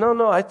 He said,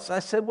 no, I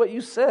said what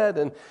you said.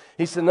 And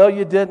he said, no,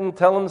 you didn't.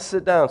 Tell them to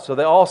sit down. So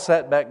they all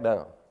sat back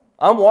down.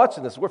 I'm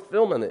watching this. We're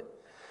filming it.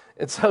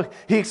 And so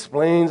he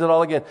explains it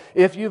all again.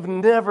 If you've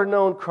never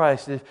known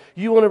Christ, if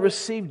you want to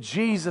receive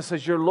Jesus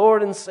as your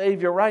Lord and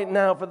Savior right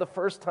now for the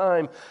first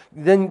time,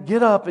 then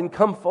get up and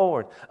come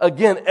forward.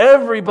 Again,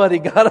 everybody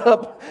got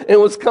up and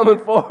was coming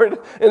forward.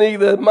 And he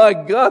said, my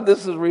God,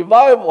 this is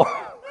revival.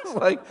 It's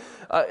like,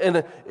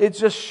 and it's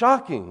just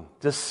shocking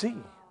to see.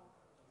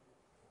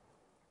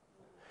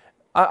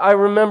 I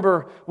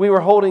remember we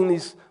were holding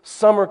these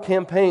summer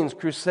campaigns,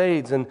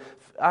 crusades, and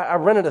I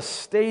rented a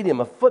stadium,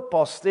 a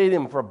football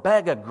stadium, for a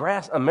bag of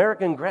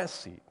American grass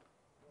seed.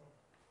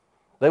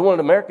 They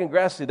wanted American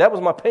grass seed. That was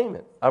my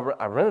payment. I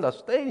rented a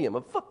stadium,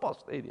 a football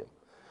stadium,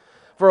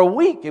 for a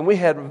week, and we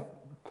had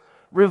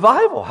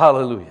revival.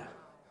 Hallelujah.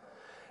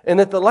 And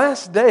at the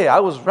last day, I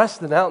was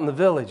resting out in the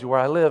village where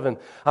I live, and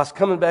I was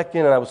coming back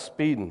in, and I was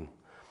speeding.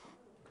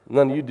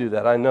 None of you do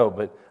that, I know,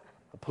 but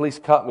the police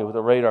caught me with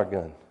a radar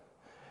gun.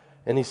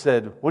 And he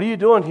said, what are you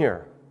doing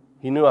here?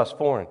 He knew I was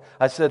foreign.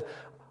 I said,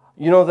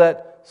 you know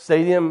that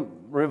stadium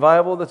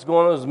revival that's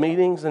going on, those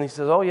meetings? And he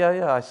says, oh,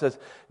 yeah. I says,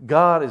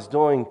 God is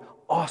doing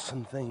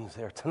awesome things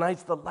there.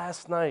 Tonight's the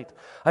last night.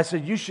 I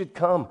said, you should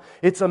come.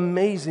 It's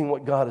amazing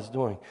what God is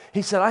doing.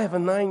 He said, I have a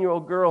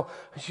 9-year-old girl.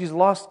 She's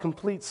lost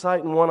complete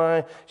sight in one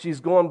eye. She's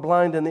going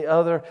blind in the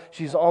other.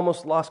 She's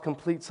almost lost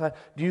complete sight.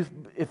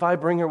 If I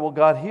bring her, will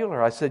God heal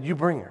her? I said, you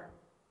bring her.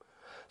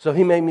 So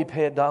he made me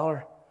pay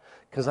 $1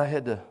 because I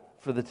had to,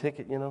 for the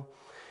ticket, you know.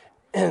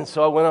 And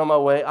so I went on my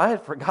way. I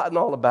had forgotten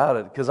all about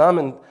it because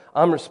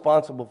I'm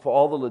responsible for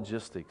all the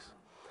logistics.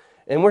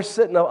 And I'm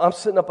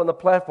sitting up on the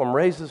platform.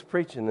 Ray's is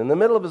preaching. In the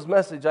middle of his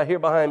message, I hear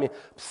behind me,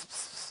 psst,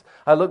 psst.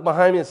 I look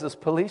behind me, it's this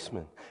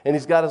policeman. And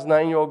he's got his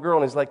 9-year-old girl,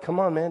 and he's like, come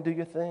on, man, do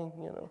your thing,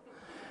 you know.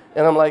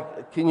 And I'm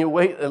like, can you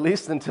wait at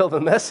least until the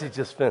message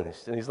is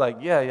finished? And he's like,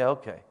 yeah,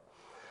 okay.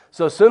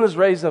 So as soon as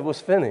Ray's was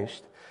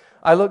finished,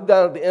 I look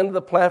down at the end of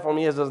the platform.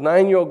 He has his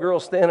 9-year-old girl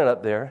standing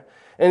up there.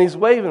 And he's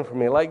waving for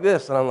me like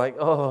this. And I'm like,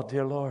 oh,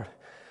 dear Lord.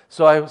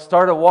 So I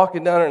started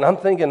walking down there, and I'm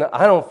thinking,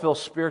 I don't feel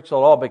spiritual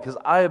at all because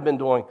I have been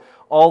doing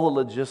all the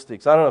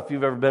logistics. I don't know if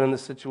you've ever been in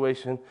this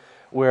situation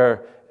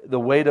where the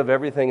weight of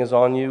everything is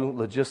on you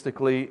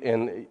logistically,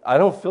 and I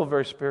don't feel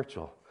very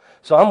spiritual.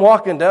 So I'm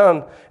walking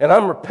down, and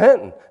I'm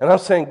repenting, and I'm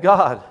saying,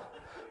 God,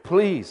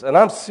 please. And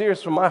I'm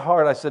serious from my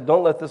heart. I said,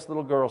 don't let this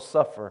little girl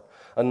suffer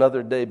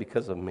another day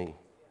because of me.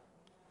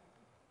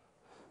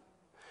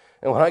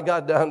 And when I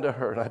got down to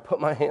her and I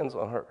put my hands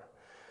on her,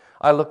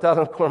 I looked out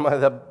in the corner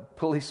of that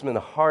policeman, a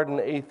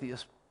hardened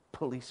atheist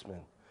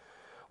policeman,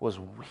 was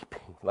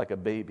weeping like a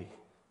baby.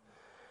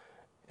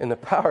 And the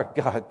power of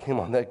God came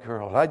on that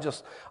girl. And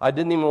I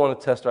didn't even want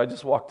to test her. I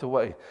just walked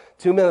away.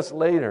 2 minutes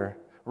later,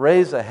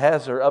 Reza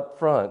has her up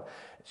front.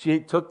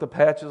 She took the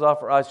patches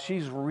off her eyes.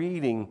 She's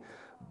reading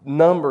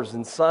numbers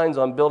and signs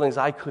on buildings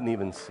I couldn't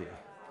even see.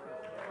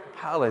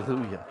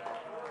 Hallelujah.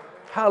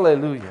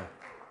 Hallelujah.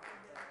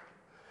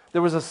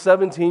 There was a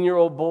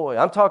 17-year-old boy.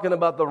 I'm talking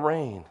about the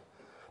rain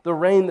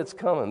that's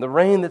coming, the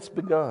rain that's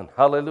begun.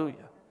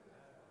 Hallelujah.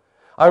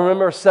 I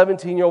remember a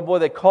 17-year-old boy.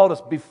 They called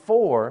us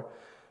before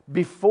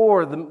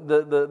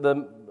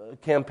the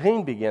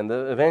campaign began,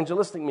 the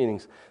evangelistic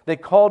meetings. They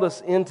called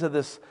us into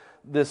this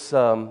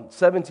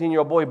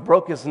 17-year-old boy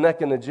broke his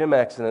neck in a gym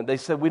accident. They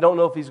said, we don't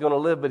know if he's going to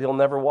live, but he'll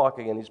never walk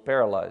again. He's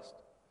paralyzed.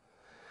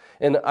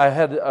 And I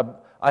had a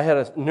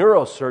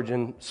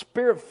neurosurgeon,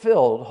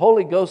 Spirit-filled,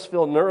 Holy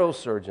Ghost-filled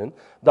neurosurgeon,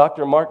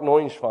 Dr. Mark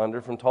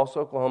Neuenschwander from Tulsa,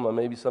 Oklahoma.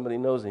 Maybe somebody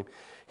knows him.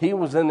 He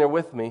was in there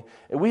with me,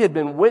 and we had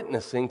been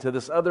witnessing to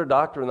this other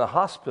doctor in the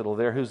hospital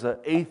there who's an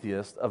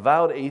atheist,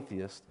 avowed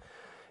atheist,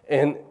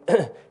 and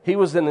he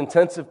was in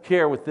intensive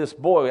care with this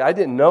boy. I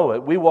didn't know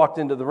it. We walked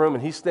into the room,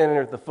 and he's standing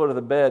there at the foot of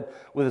the bed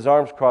with his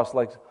arms crossed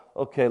like,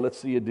 okay, let's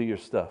see you do your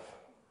stuff.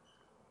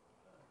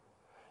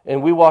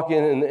 And we walk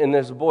in, and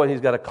there's a boy, and he's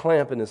got a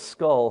clamp in his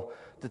skull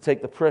to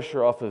take the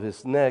pressure off of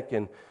his neck,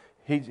 and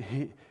he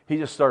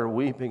just started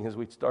weeping as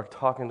we started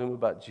talking to him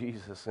about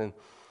Jesus, and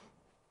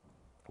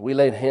we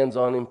laid hands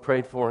on him,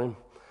 prayed for him.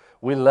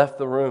 We left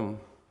the room.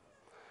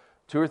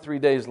 2 or 3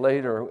 days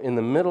later, in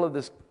the middle of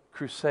this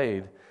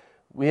crusade,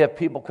 we have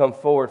people come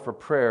forward for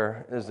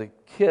prayer. There's a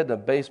kid in a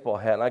baseball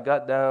hat, and I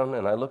got down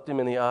and I looked him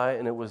in the eye,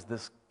 and it was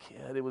this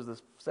kid. It was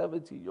this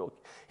 17-year-old.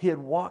 He had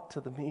walked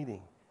to the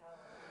meeting,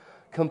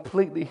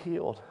 completely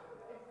healed.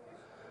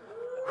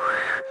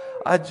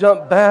 I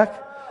jumped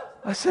back.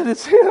 I said,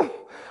 it's him.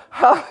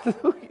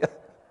 Hallelujah.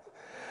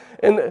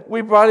 And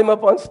we brought him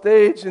up on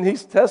stage, and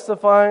he's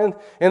testifying.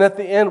 And at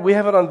the end, we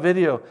have it on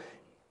video.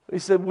 He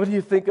said, what do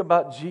you think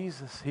about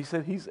Jesus? He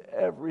said, he's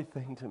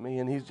everything to me,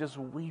 and he's just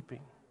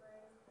weeping.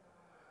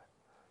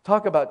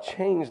 Talk about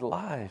changed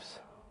lives.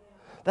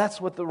 That's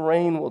what the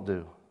rain will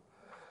do.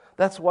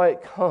 That's why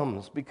it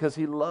comes, because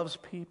he loves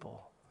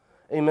people.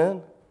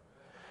 Amen?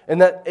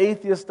 And that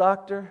atheist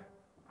doctor,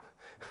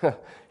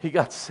 he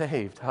got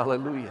saved.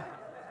 Hallelujah.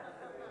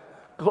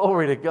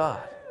 Glory to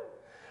God.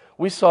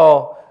 We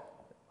saw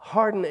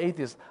Hardened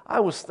atheist.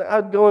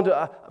 I'd go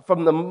into,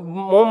 from the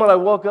moment I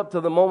woke up to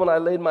the moment I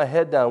laid my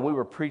head down, we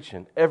were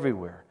preaching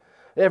everywhere.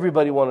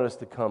 Everybody wanted us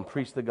to come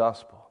preach the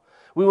gospel.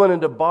 We went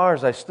into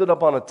bars. I stood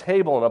up on a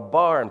table in a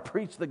bar and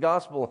preached the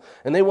gospel,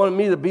 and they wanted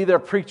me to be their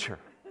preacher.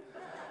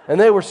 And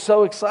they were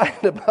so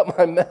excited about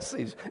my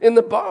message in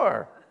the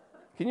bar.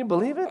 Can you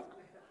believe it?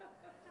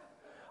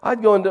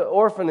 I'd go into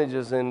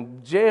orphanages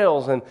and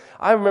jails, and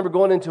I remember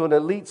going into an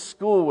elite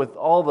school with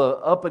all the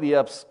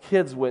uppity-ups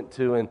kids went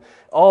to, and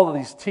all of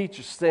these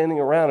teachers standing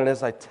around, and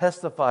as I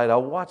testified, I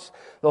watched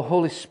the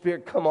Holy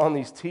Spirit come on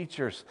these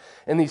teachers,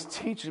 and these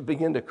teachers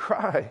began to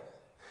cry.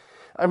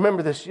 I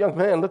remember this young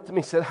man looked at me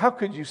and said, "How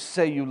could you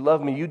say you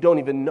love me? You don't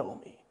even know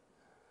me."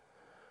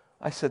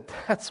 I said,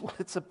 "That's what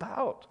it's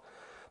about.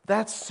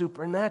 That's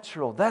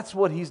supernatural. That's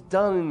what He's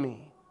done in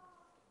me."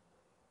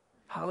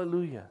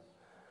 Hallelujah.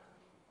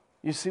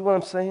 You see what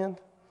I'm saying?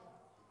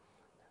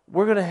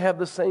 We're going to have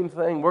the same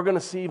thing. We're going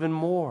to see even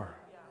more.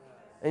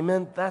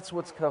 Amen? That's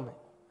what's coming.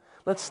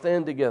 Let's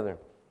stand together.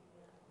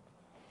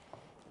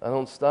 I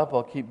don't stop.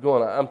 I'll keep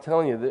going. I'm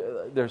telling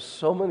you, there's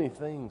so many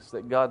things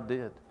that God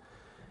did.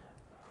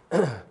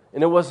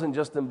 And it wasn't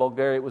just in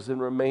Bulgaria. It was in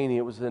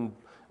Romania. It was in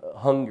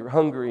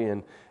Hungary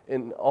and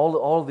in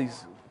all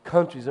these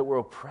countries that were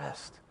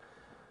oppressed.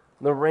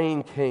 The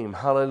rain came.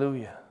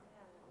 Hallelujah.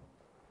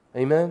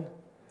 Amen?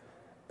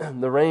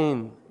 The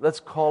rain, let's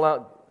call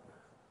out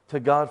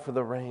to God for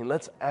the rain.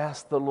 Let's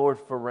ask the Lord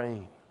for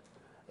rain.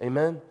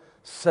 Amen?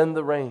 Send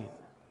the rain.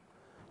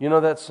 You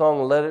know that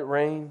song, "Let It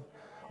Rain"?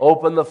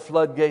 Open the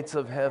floodgates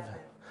of heaven.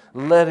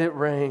 Let it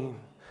rain.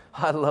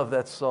 I love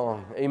that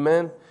song.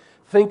 Amen?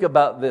 Think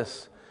about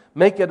this.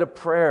 Make it a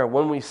prayer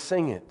when we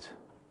sing it.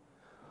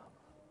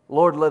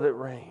 Lord, let it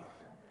rain.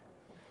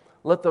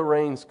 Let the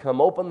rains come.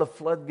 Open the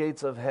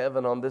floodgates of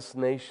heaven on this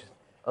nation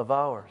of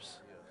ours.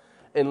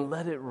 And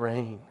let it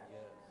rain.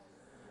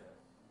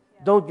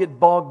 Don't get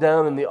bogged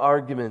down in the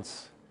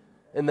arguments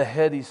and the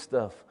heady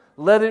stuff.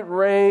 Let it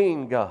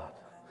rain, God.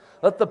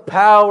 Let the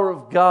power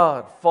of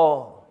God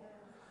fall.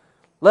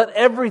 Let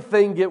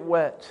everything get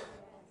wet.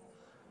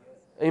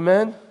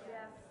 Amen?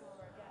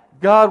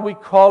 God, we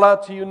call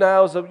out to you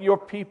now as your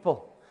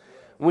people.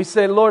 And we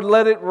say, Lord,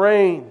 let it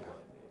rain.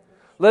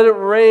 Let it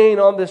rain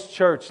on this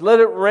church.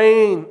 Let it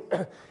rain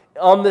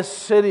on this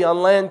city,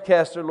 on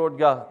Lancaster, Lord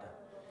God.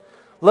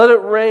 Let it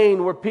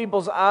rain where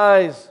people's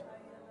eyes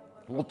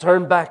will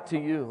turn back to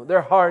you.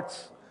 Their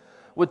hearts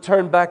would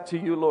turn back to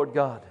you, Lord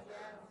God.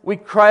 We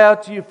cry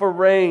out to you for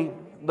rain,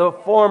 the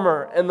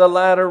former and the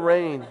latter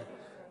rain.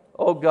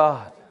 Oh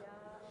God,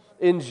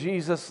 in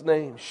Jesus'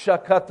 name.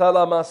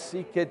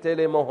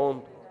 Shakatalamasikeele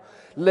mohondo.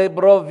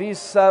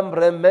 Lebrovisam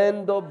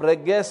remendo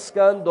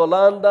bregeskan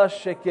dolanda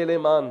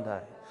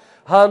shekelemandai.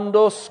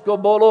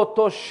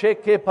 Handoskoboloto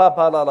sheke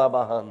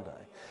papalalabahanda.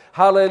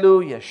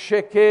 Hallelujah.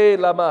 Sheke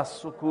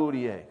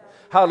lamasukurie.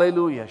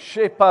 Hallelujah.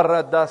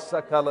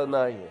 Sheparadasa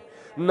kalanaye.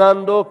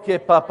 Nando ke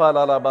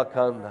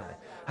papalalabakandai.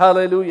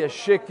 Hallelujah.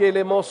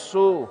 Shekele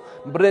mosu.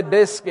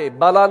 Brebeske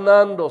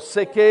balanando.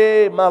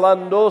 Seke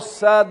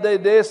malandosa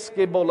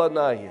dedeske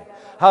bolanaye.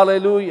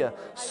 Hallelujah.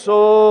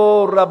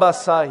 So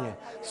rabasaye.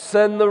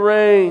 Send the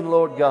rain,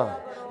 Lord God.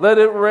 Let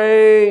it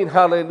rain.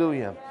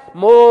 Hallelujah.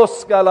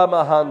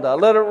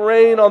 Moskalamahanda. Let it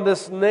rain on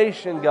this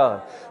nation,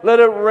 God. Let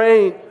it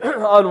rain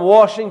on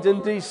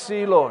Washington,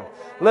 D.C., Lord.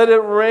 Let it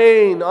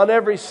rain on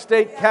every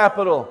state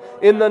capital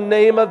in the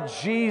name of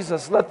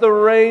Jesus. Let the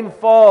rain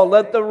fall.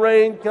 Let the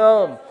rain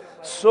come.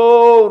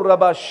 So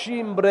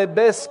rabashim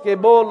brebeske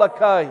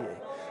bolakaye.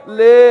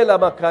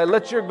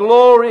 Let your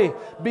glory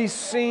be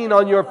seen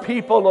on your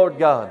people, Lord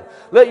God.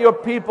 Let your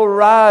people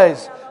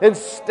rise and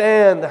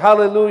stand.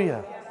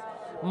 Hallelujah.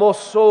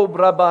 Moso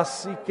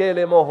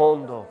brabasikele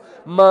mohondo.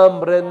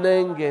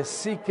 Mambrenenge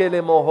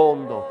sikele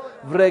mohondo.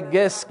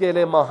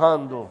 Vregeskele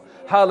mahando.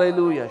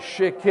 Hallelujah.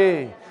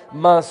 Sheke.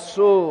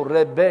 Maso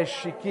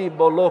rebeshiki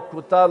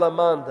bolokutala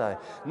mandai.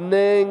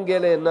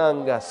 Nengele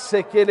nanga.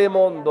 Sekele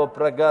mondo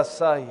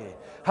pragasaye.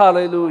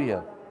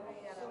 Hallelujah.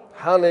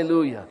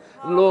 Hallelujah.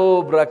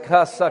 Lo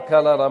brakasa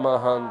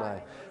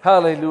kalaramahandai.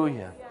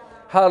 Hallelujah.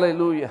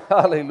 Hallelujah.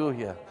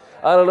 Hallelujah.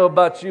 I don't know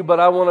about you, but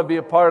I want to be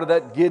a part of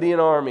that Gideon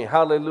army.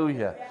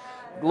 Hallelujah.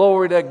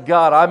 Glory to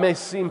God. I may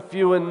seem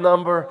few in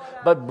number,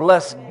 but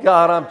bless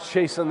God, I'm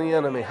chasing the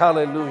enemy.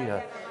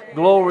 Hallelujah.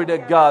 Glory to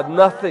God.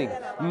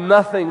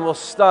 Nothing will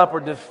stop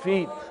or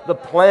defeat the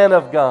plan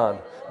of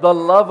God, the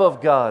love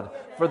of God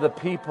for the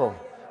people.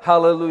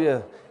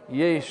 Hallelujah.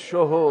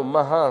 Yeshoho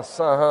maha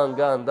sahan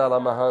gandala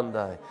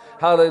mahandai.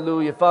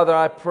 Hallelujah. Father,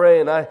 I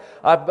pray and I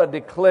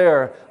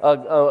declare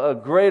a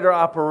greater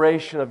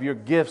operation of your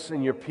gifts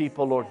in your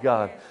people, Lord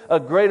God.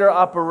 A greater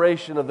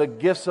operation of the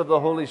gifts of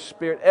the Holy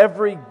Spirit.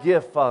 Every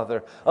gift,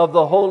 Father, of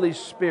the Holy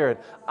Spirit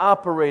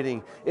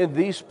operating in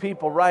these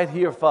people right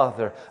here,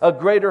 Father. A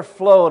greater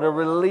flow and a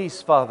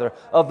release, Father,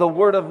 of the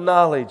word of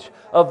knowledge,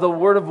 of the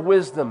word of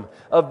wisdom,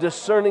 of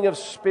discerning of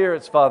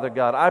spirits, Father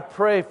God. I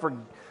pray for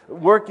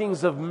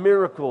workings of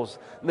miracles,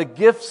 the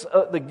gifts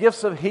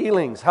of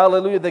healings.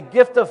 Hallelujah. The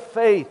gift of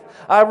faith.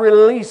 I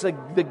release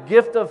the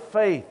gift of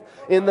faith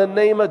in the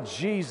name of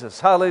Jesus.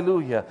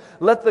 Hallelujah.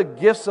 Let the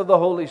gifts of the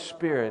Holy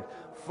Spirit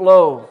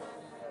flow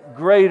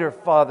greater,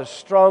 Father,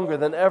 stronger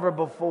than ever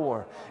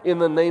before in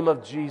the name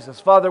of Jesus.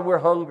 Father, we're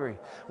hungry.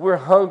 We're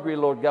hungry,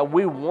 Lord God.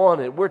 We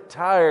want it. We're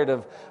tired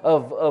of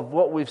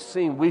what we've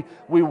seen. We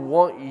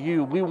want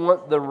You. We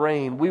want the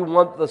rain. We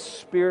want the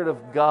Spirit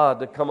of God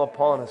to come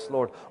upon us,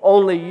 Lord.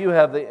 Only You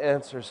have the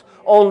answers.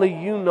 Only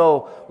You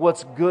know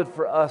what's good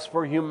for us,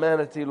 for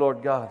humanity,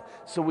 Lord God.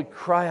 So we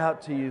cry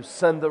out to You,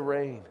 send the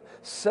rain.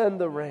 Send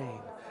the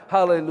rain.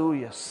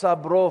 Hallelujah.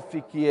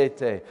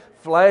 Sabrofikiete.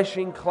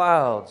 Flashing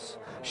clouds.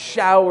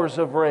 Showers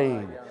of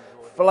rain,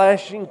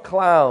 flashing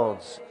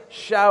clouds,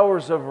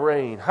 showers of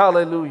rain.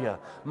 Hallelujah.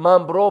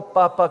 Mambro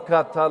papa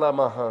katala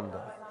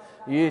mahanda.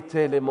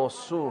 Yetele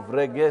mosu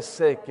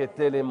vregese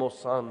ketele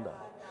mosanda.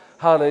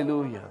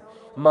 Hallelujah.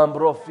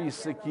 Mambro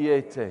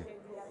fisikiete.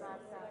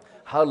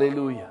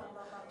 Hallelujah.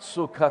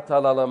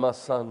 Sukatala la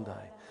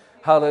masandai.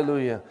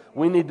 Hallelujah.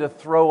 We need to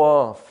throw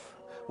off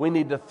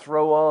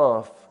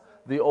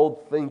the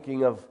old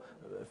thinking of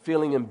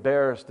feeling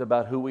embarrassed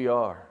about who we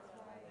are.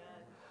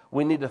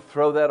 We need to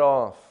throw that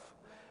off.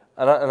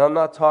 And I'm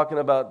not talking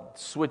about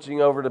switching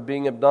over to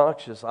being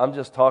obnoxious. I'm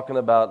just talking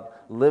about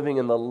living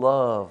in the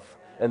love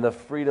and the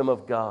freedom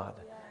of God.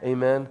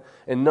 Amen?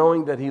 And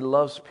knowing that He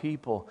loves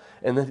people.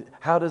 And that,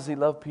 how does He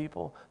love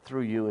people?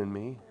 Through you and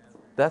me.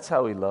 That's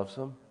how He loves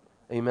them.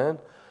 Amen?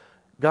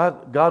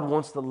 God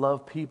wants to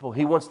love people.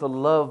 He wants to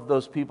love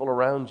those people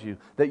around you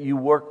that you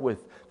work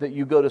with, that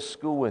you go to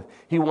school with.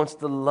 He wants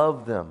to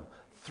love them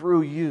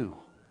through you.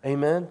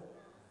 Amen?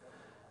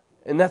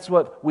 And that's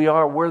what we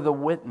are. We're the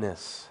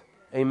witness.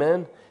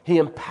 Amen? He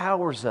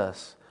empowers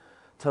us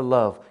to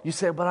love. You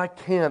say, but I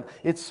can't.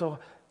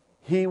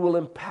 He will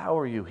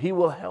empower you. He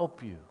will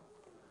help you.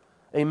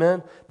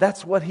 Amen?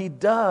 That's what He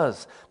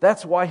does.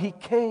 That's why He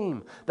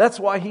came. That's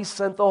why He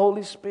sent the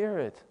Holy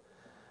Spirit.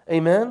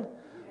 Amen?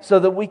 So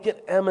that we could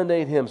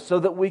emanate Him. So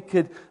that we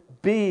could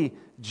be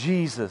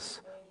Jesus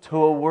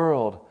to a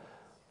world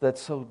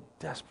that's so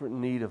desperate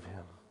in need of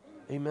Him.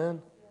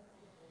 Amen?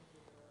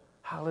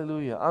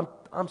 Hallelujah.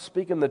 I'm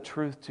speaking the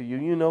truth to you.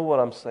 You know what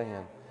I'm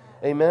saying.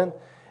 Amen?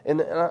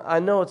 And I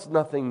know it's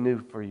nothing new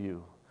for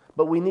you.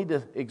 But we need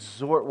to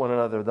exhort one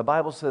another. The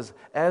Bible says,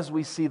 as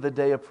we see the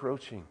day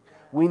approaching,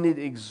 we need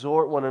to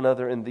exhort one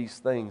another in these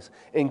things.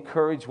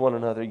 Encourage one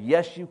another.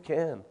 Yes, you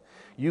can.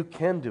 You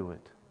can do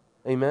it.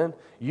 Amen?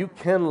 You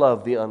can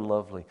love the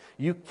unlovely.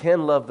 You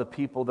can love the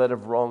people that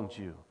have wronged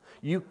you.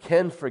 You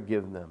can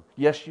forgive them.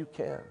 Yes, you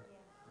can.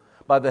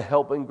 By the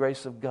help and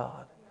grace of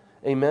God.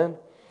 Amen?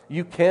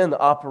 You can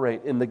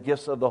operate in the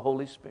gifts of the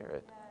Holy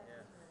Spirit.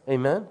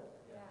 Amen?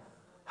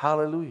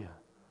 Hallelujah.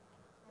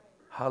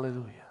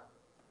 Hallelujah.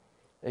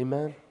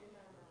 Amen?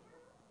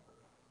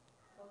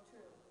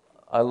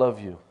 I love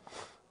you.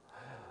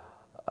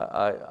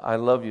 I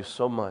love you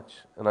so much.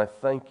 And I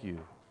thank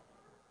you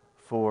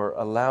for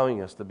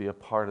allowing us to be a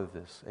part of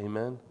this.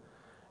 Amen?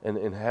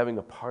 And having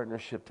a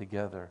partnership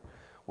together.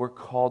 We're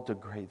called to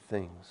great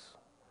things.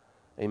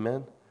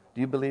 Amen?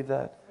 Do you believe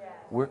that?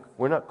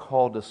 We're not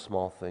called to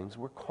small things.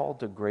 We're called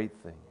to great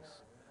things.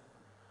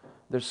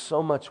 There's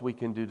so much we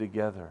can do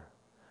together.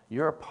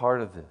 You're a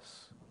part of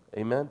this.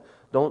 Amen?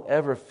 Don't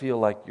ever feel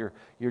like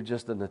you're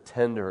just an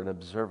attender, an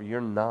observer.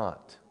 You're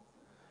not.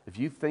 If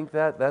you think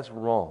that, that's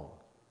wrong.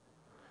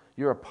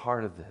 You're a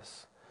part of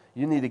this.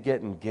 You need to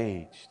get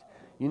engaged.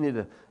 You need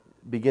to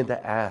begin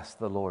to ask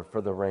the Lord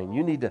for the rain.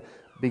 You need to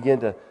begin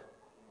to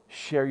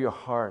share your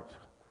heart.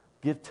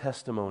 Give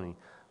testimony.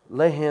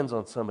 Lay hands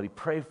on somebody.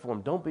 Pray for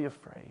them. Don't be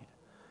afraid.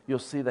 You'll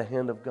see the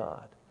hand of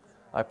God.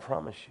 I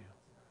promise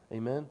you.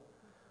 Amen?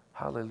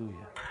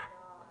 Hallelujah.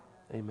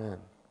 Amen.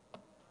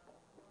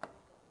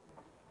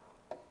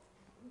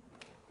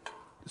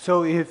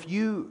 So if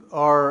you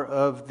are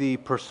of the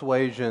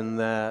persuasion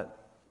that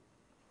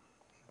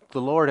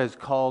the Lord has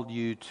called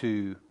you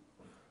to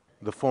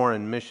the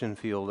foreign mission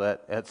field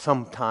at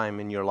some time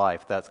in your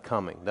life, that's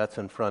coming, that's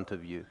in front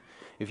of you.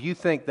 If you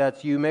think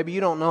that's you, maybe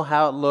you don't know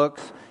how it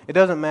looks. It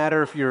doesn't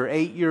matter if you're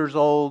 8 years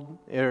old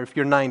or if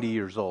you're 90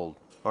 years old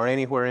or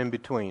anywhere in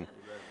between.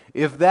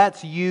 If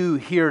that's you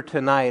here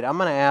tonight, I'm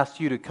going to ask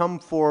you to come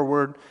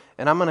forward,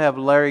 and I'm going to have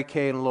Larry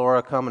Kay and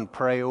Laura come and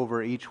pray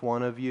over each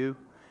one of you.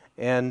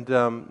 And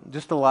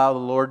just allow the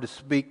Lord to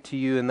speak to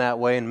you in that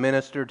way and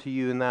minister to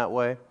you in that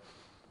way.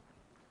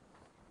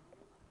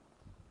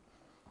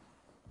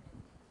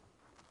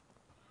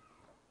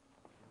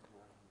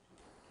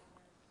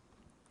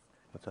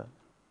 What's that?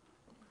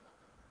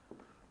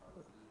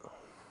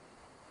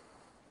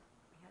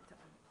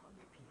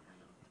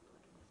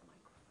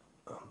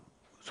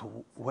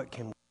 So what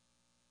can...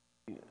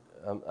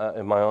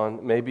 Am I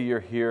on? Maybe you're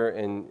here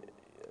and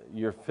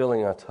you're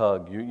feeling a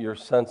tug. You're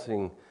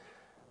sensing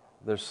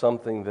there's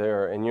something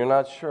there and you're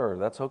not sure.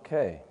 That's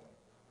okay.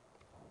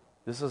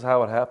 This is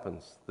how it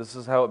happens. This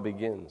is how it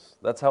begins.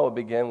 That's how it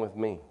began with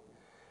me.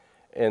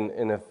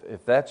 And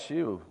if that's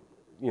you,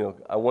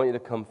 I want you to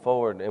come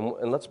forward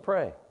and let's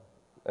pray.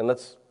 And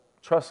let's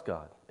trust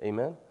God.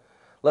 Amen?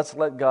 Let's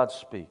let God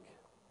speak.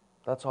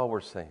 That's all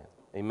we're saying.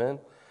 Amen?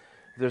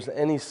 If there's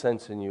any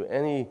sense in you,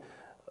 any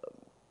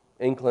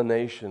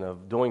inclination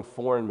of doing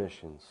foreign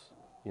missions,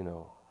 we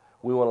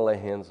want to lay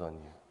hands on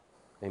you.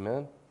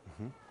 Amen?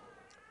 Mm-hmm.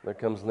 There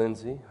comes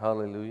Lindsay.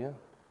 Hallelujah.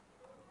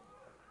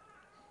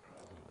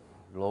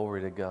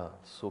 Glory to God.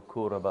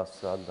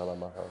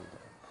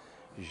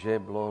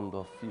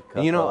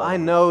 I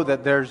know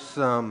that there's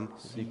some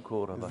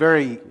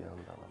very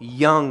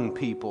young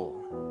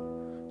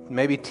people,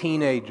 maybe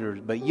teenagers,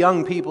 but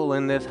young people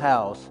in this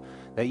house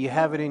that you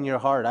have it in your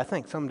heart. I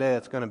think someday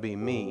it's going to be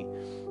me.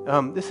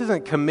 This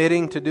isn't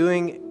committing to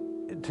doing,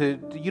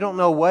 you don't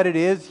know what it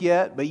is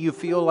yet, but you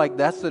feel like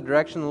that's the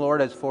direction the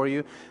Lord has for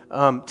you.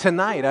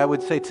 Tonight, I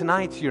would say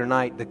tonight's your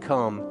night to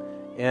come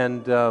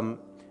and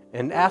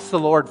ask the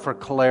Lord for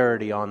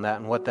clarity on that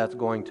and what that's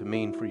going to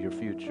mean for your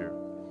future.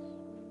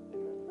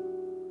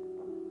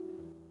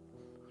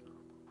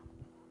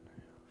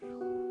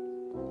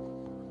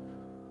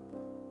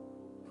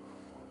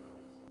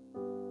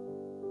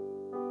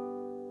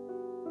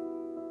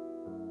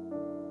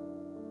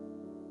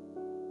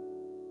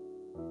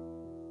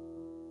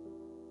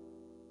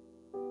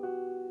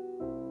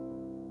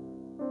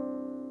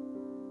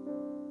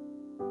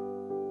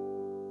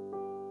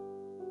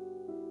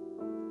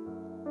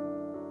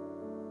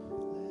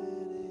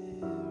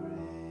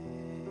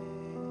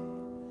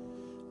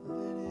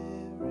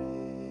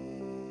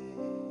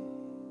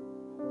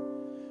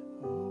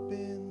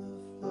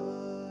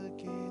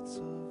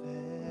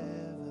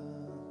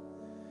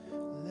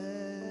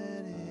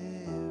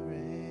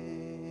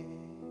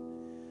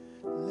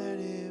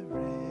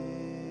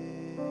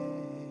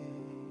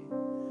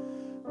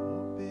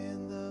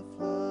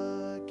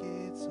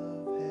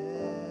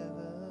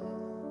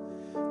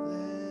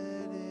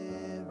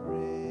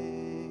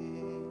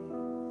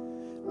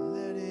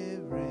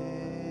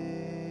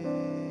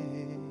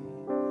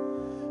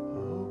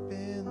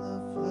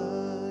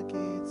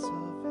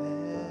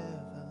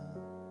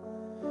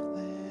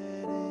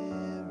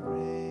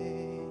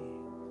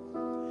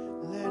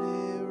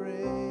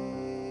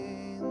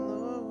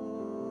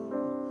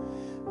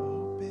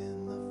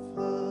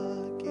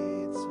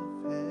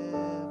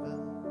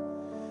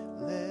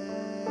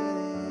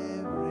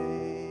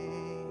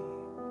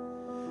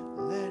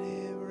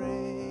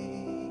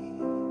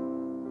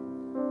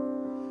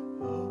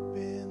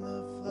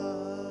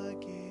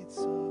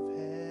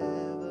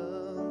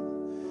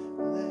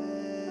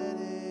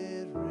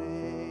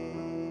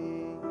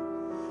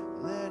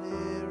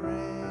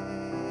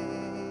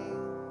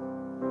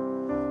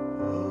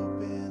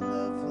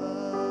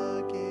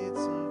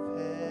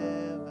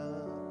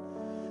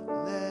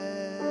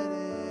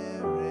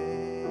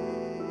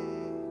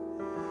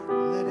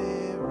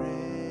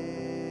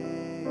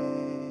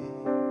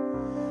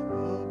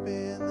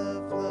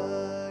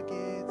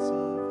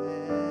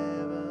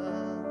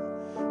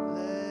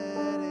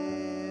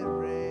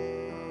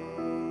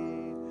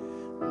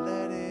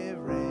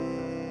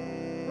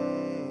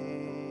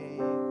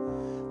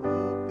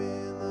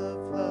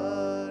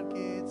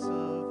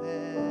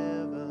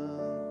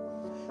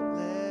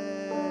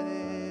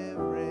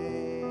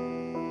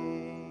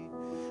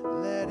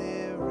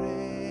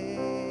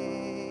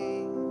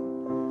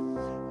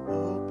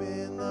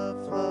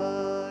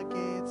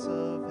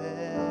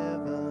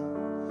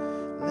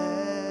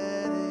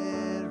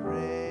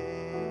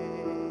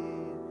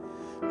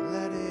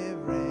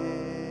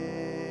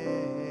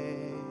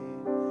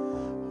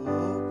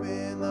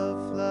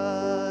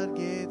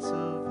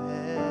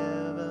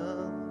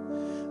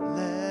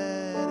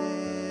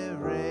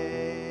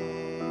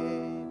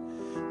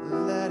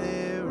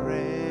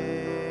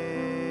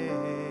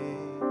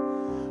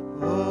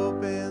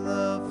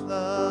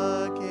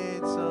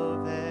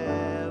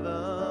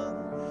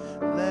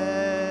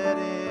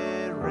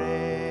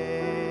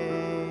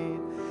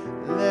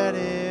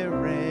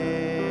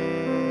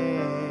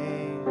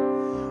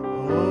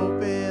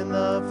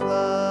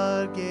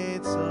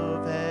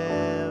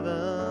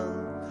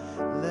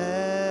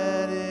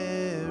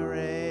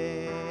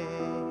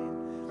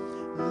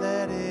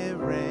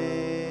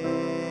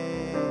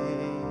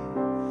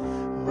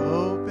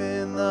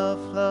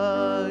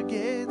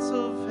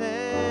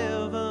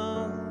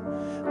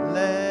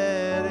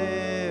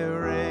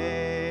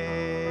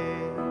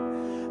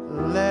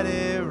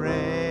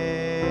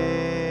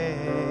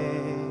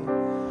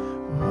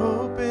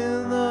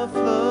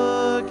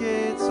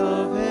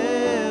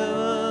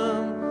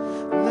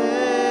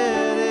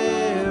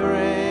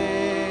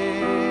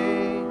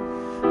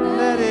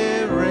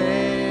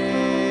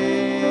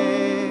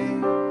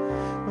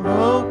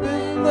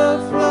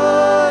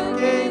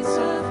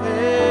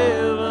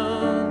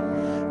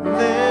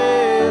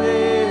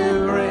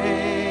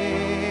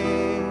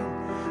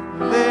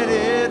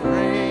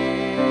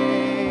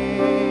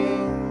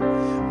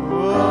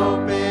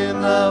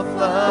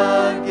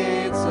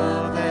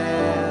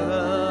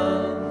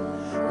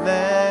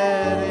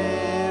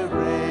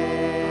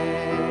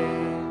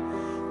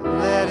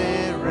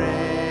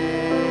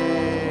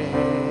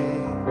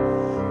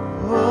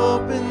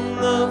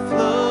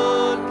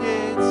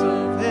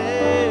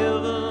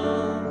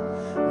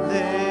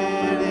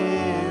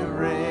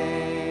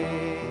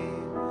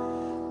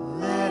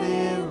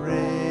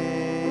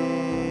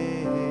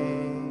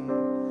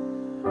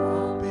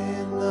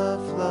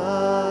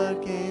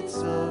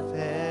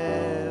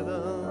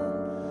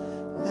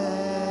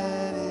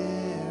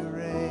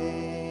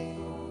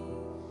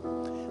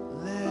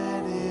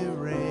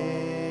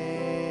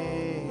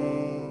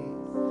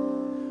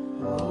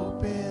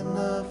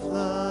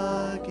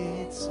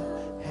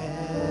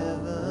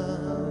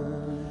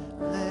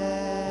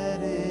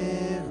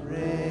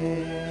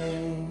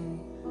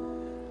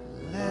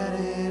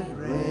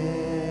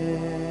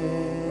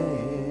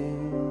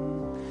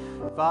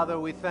 Father,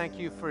 we thank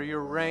you for your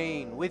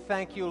rain. We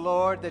thank you,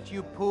 Lord, that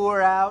you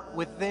pour out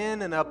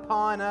within and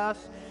upon us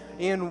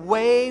in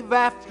wave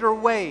after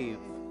wave,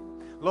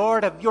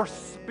 Lord, of your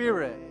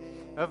Spirit,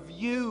 of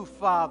you,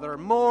 Father,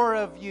 more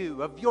of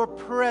you, of your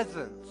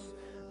presence.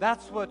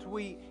 That's what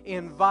we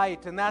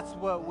invite, and that's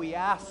what we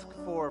ask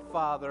for,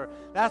 Father.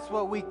 That's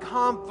what we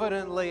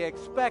confidently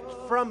expect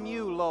from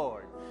you,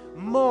 Lord.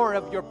 More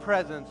of your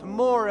presence,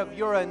 more of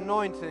your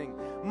anointing,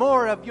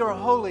 more of your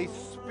Holy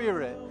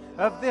Spirit,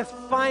 of this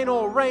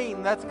final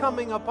rain that's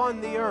coming upon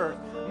the earth.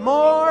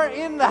 More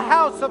in the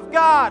house of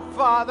God,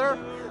 Father.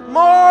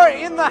 More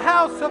in the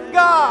house of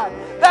God.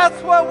 That's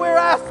what we're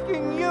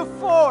asking you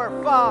for,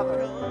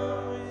 Father.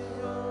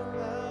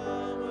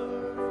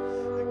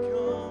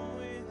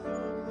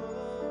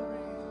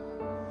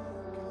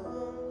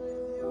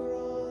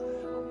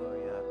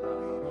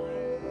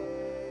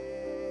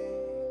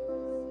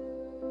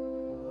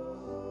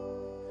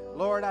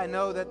 Lord, I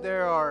know that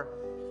there are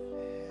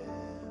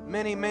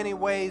many, many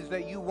ways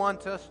that you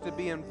want us to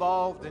be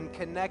involved and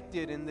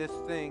connected in this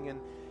thing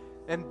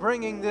and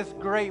bringing this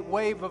great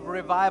wave of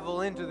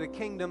revival into the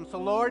kingdom. So,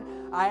 Lord,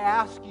 I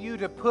ask you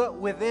to put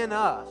within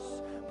us,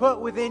 put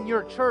within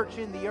your church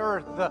in the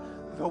earth,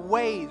 the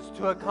ways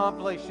to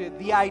accomplish it,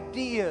 the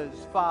ideas,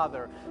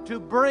 Father, to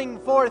bring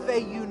forth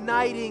a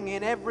uniting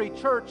in every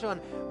church on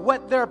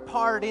what their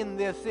part in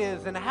this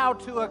is and how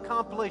to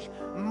accomplish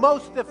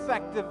most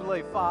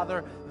effectively,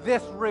 Father,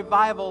 this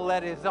revival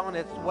that is on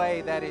its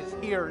way, that is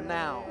here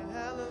now.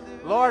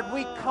 Lord,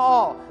 we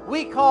call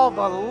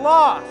the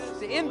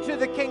lost into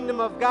the kingdom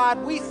of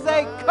God. We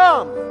say,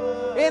 come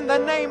in the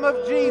name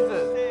of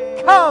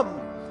Jesus. Come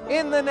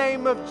in the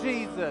name of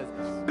Jesus.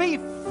 Be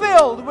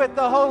filled with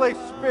the Holy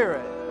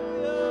Spirit.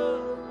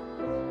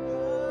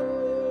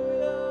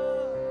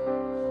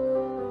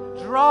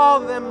 Draw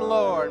them,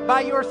 Lord.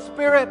 By your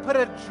Spirit, put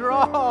a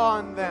draw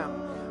on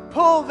them.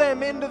 Pull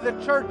them into the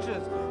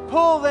churches.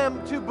 Pull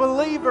them to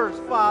believers,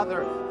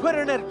 Father. Put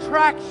an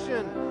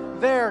attraction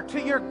there to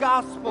your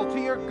gospel, to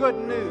your good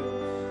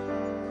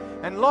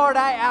news. And Lord,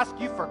 I ask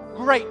you for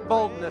great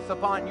boldness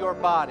upon your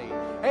body.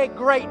 A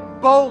great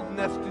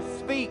boldness to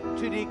speak,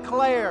 to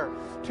declare,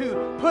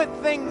 to put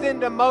things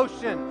into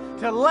motion,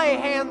 to lay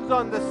hands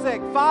on the sick.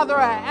 Father,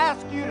 I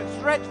ask you to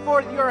stretch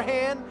forth your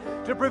hand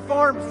to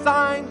perform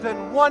signs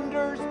and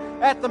wonders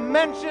at the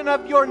mention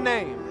of your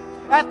name.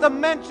 At the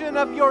mention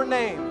of your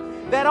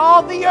name. That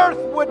all the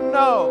earth would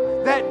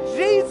know that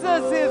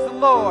Jesus is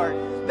Lord.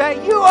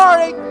 That you are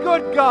a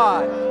good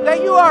God.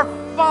 That you are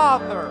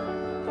Father.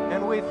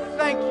 And we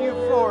thank you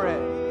for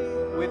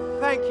it. We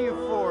thank you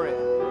for it.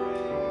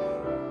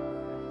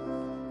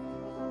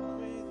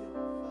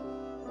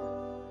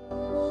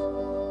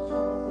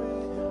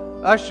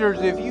 Ushers,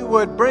 if you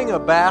would bring a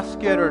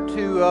basket or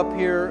two up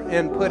here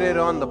and put it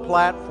on the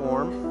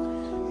platform.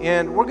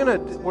 And we're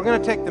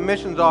gonna take the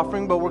missions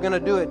offering, but we're gonna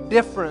do it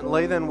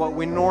differently than what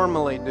we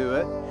normally do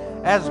it.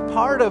 As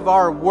part of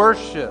our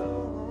worship,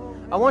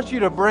 I want you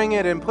to bring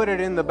it and put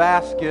it in the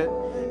basket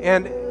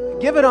and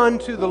give it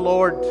unto the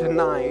Lord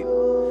tonight.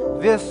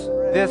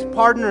 This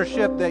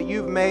partnership that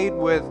you've made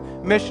with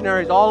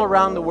missionaries all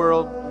around the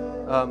world.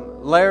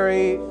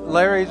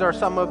 Larry's are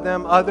some of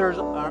them. Others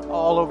are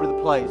all over the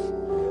place.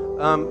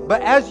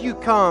 But as you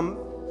come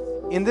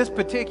in this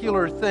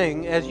particular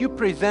thing, as you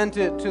present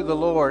it to the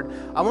Lord,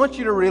 I want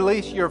you to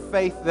release your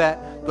faith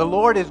that the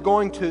Lord is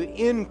going to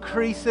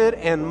increase it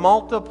and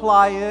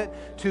multiply it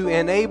to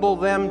enable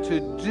them to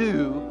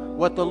do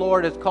what the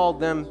Lord has called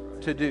them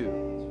to do.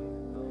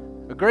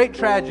 A great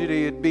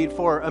tragedy it'd be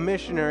for a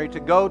missionary to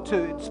go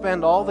to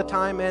spend all the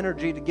time,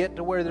 energy to get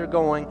to where they're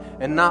going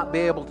and not be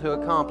able to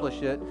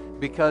accomplish it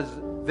because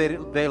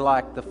they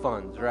lack the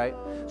funds, right?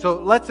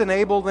 So let's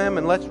enable them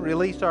and let's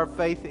release our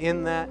faith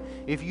in that.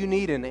 If you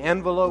need an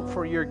envelope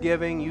for your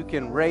giving, you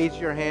can raise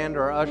your hand.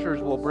 Our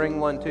ushers will bring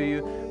one to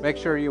you. Make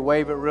sure you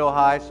wave it real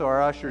high so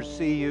our ushers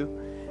see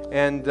you.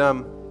 And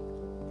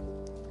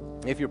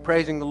if you're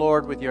praising the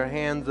Lord with your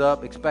hands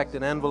up, expect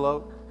an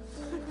envelope.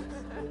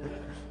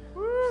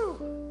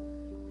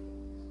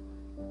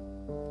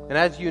 And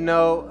as you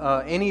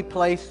know, any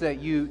place that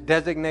you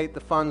designate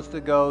the funds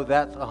to go,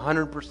 that's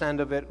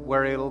 100% of it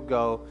where it'll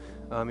go.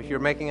 If you're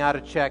making out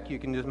a check, you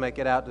can just make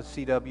it out to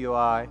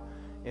CWI.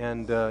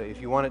 And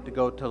if you want it to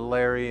go to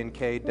Larry and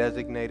Kay,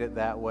 designate it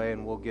that way,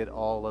 and we'll get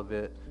all of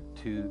it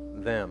to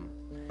them.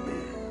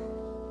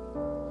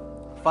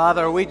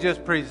 Father, we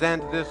just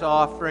present this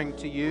offering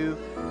to you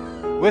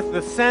with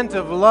the scent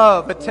of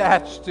love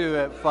attached to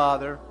it,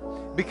 Father,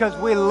 because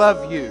we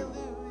love you.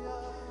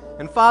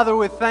 And Father,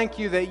 we thank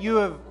you that you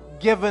have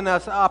given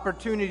us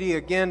opportunity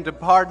again to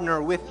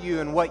partner with you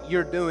in what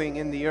you're doing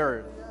in the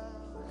earth.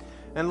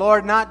 And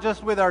Lord, not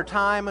just with our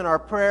time and our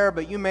prayer,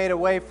 but you made a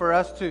way for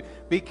us to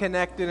be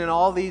connected in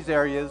all these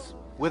areas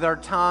with our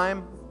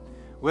time,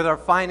 with our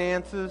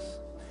finances.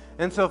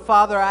 And so,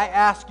 Father, I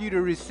ask you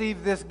to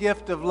receive this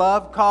gift of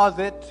love, cause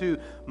it to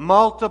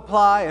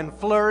multiply and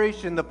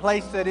flourish in the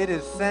place that it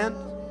is sent.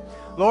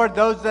 Lord,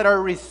 those that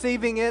are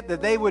receiving it,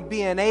 that they would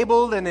be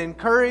enabled and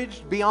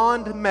encouraged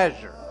beyond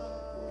measure.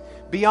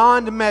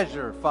 beyond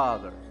measure,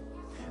 Father.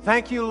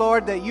 Thank you,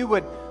 Lord, that you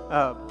would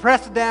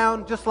press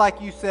down, just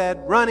like you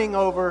said, running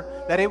over,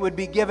 that it would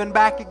be given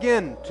back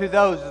again to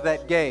those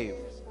that gave.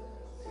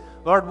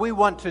 Lord, we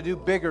want to do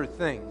bigger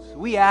things.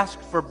 We ask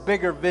for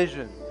bigger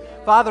vision.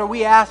 Father,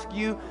 we ask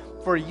you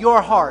for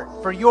your heart,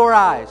 for your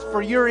eyes,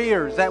 for your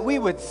ears, that we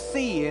would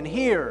see and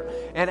hear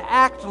and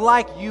act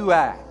like you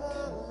act.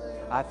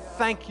 I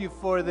thank you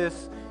for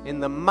this in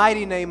the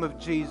mighty name of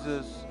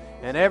Jesus.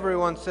 And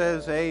everyone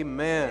says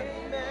amen.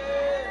 Amen.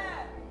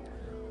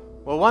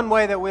 Well, one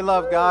way that we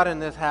love God in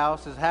this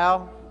house is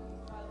how?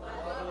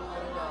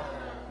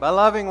 By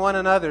loving one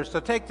another. So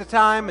take the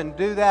time and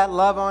do that.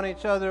 Love on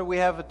each other. We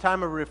have a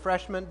time of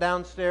refreshment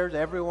downstairs.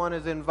 Everyone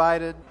is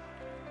invited.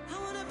 I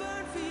want to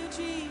burn for you,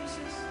 Jesus.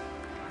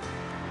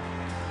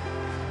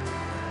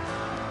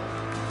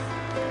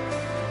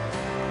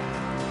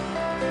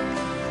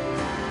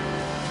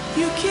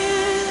 You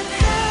can't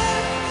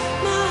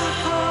have my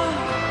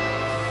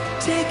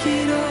heart. Take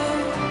it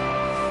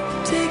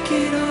all. Take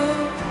it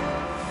all.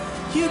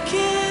 You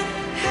can't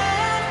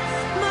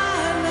have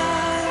my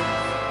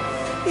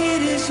life.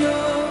 It is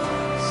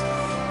yours.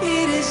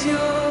 It is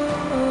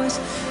yours.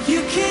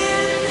 You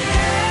can't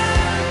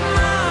have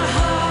my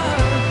heart.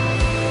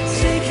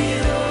 Take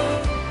it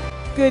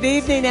all. Good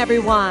evening,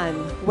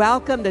 everyone.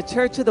 Welcome to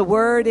Church of the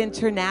Word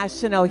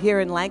International here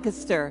in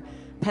Lancaster,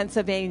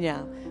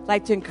 Pennsylvania. I'd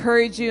like to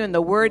encourage you in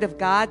the Word of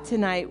God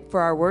tonight for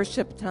our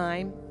worship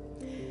time.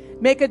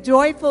 Make a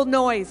joyful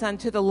noise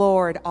unto the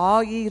Lord,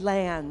 all ye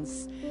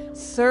lands.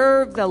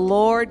 Serve the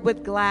Lord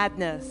with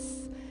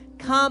gladness.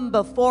 Come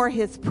before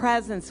his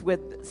presence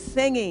with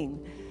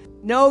singing.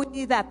 Know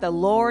ye that the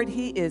Lord,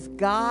 he is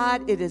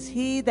God. It is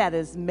he that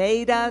has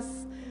made us.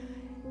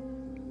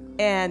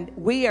 And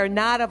we are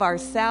not of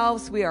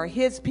ourselves. We are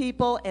his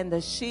people and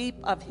the sheep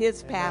of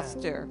his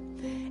pasture.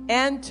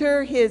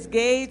 Enter his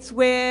gates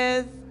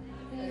with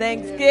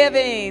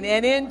thanksgiving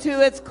and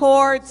into its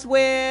courts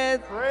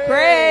with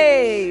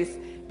praise.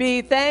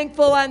 Be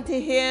thankful unto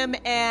him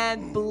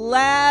and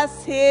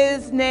bless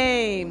his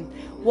name.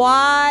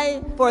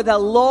 Why? For the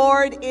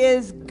Lord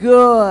is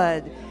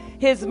good.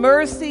 His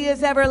mercy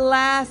is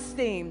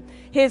everlasting.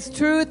 His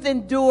truth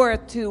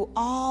endureth to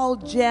all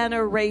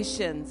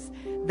generations.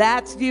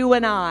 That's you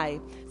and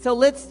I. So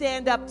let's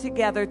stand up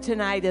together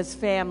tonight as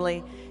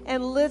family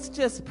and let's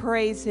just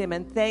praise him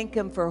and thank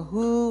him for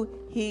who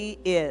he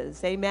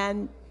is.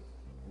 Amen.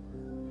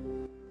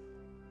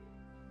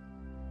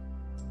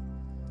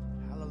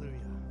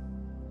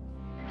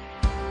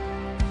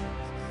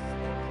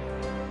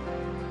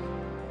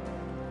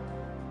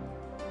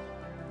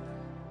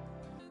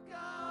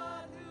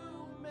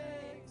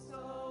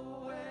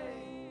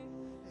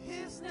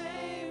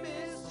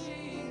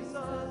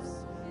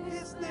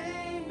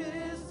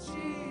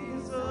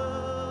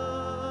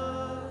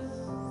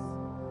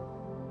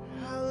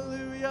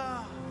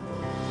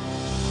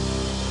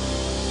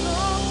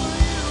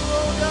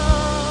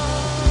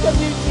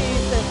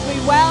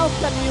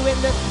 Welcome you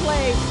in this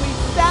place. We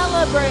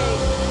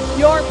celebrate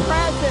your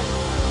presence.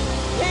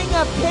 King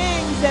of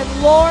kings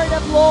and Lord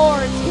of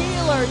lords,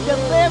 healer,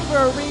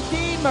 deliverer,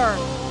 redeemer.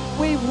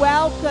 We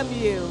welcome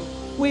you.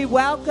 We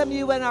welcome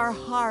you in our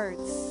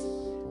hearts.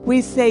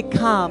 We say,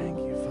 come.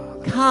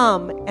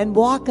 Come and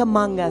walk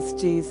among us,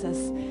 Jesus.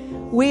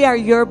 We are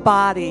your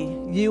body.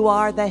 You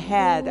are the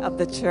head of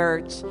the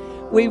church.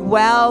 We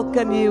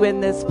welcome you in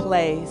this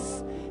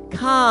place.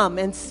 Come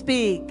and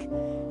speak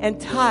and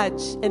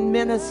touch and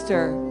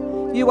minister.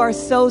 You are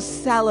so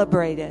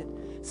celebrated,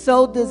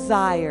 so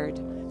desired,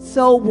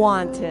 so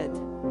wanted.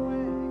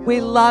 We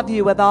love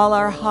you with all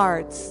our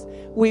hearts.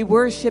 We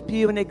worship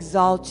you and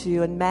exalt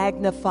you and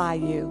magnify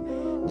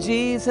you.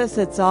 Jesus,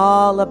 it's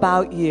all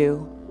about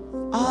you.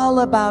 All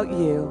about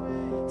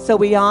you. So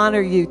we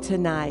honor you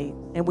tonight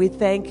and we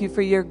thank you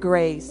for your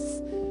grace.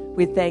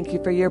 We thank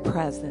you for your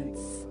presence.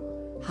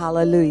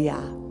 Hallelujah.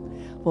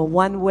 Well,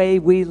 one way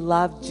we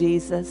love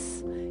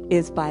Jesus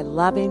is by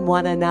loving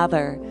one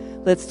another.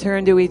 Let's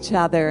turn to each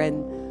other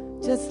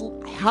and just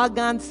hug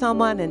on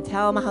someone and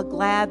tell them how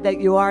glad that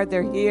you are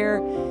they're here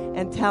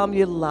and tell them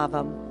you love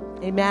them.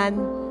 Amen.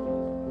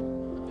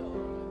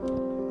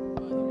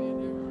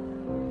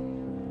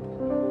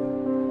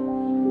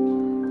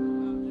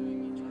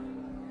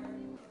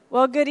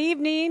 Well, good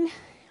evening.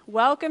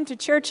 Welcome to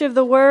Church of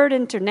the Word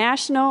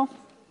International.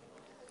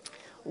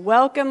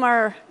 Welcome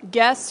our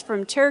guests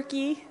from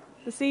Turkey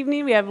this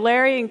evening. We have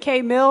Larry and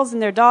Kay Mills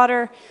and their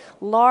daughter,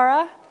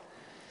 Laura.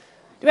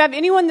 Do we have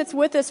anyone that's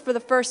with us for the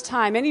first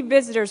time? Any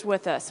visitors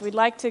with us? We'd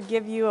like to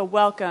give you a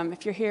welcome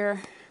if you're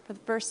here for the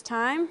first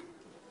time.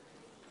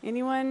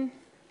 Anyone?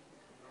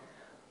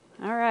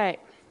 All right.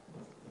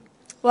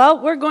 Well,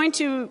 we're going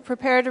to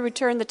prepare to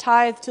return the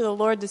tithe to the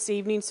Lord this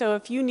evening. So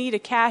if you need a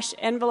cash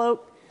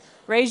envelope,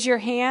 raise your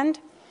hand.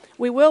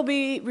 We will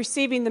be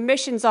receiving the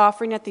missions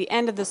offering at the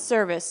end of the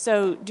service.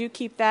 So do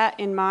keep that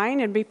in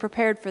mind and be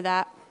prepared for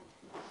that.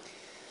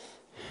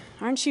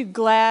 Aren't you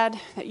glad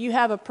that you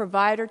have a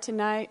provider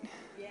tonight?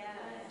 Yes.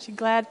 Aren't you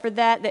glad for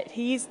that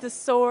he's the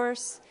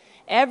source?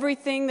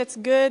 Everything that's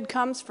good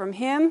comes from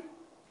him.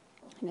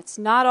 and it's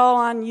not all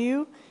on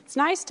you. It's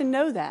nice to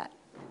know that.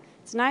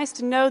 It's nice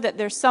to know that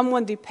there's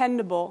someone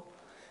dependable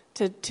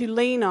to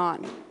lean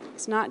on.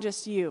 It's not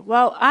just you.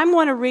 Well, I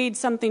want to read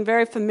something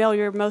very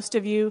familiar. Most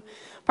of you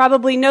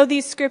probably know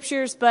these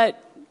scriptures,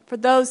 but for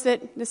those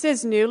that this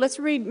is new, let's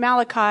read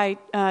Malachi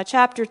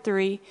chapter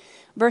 3,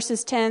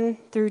 verses 10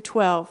 through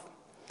 12.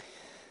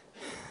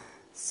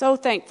 So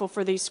thankful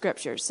for these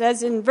scriptures. It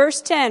says in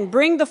verse 10,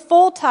 "Bring the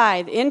full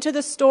tithe into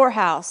the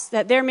storehouse,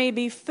 that there may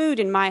be food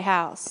in my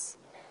house.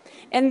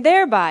 And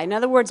thereby," in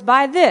other words,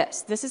 by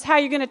this is how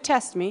you're going to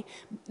test me,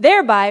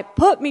 "thereby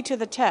put me to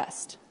the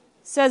test,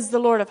 says the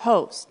Lord of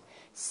hosts.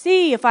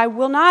 See if I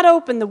will not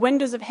open the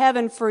windows of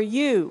heaven for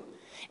you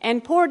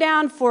and pour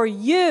down for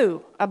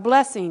you a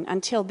blessing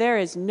until there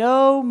is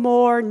no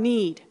more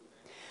need.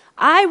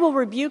 I will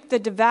rebuke the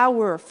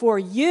devourer for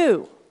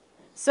you,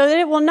 so that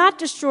it will not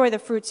destroy the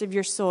fruits of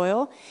your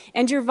soil,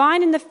 and your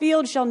vine in the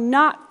field shall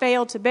not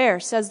fail to bear,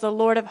 says the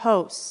Lord of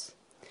hosts.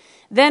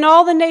 Then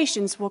all the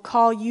nations will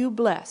call you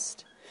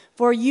blessed,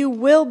 for you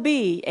will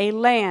be a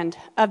land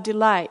of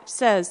delight,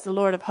 says the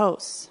Lord of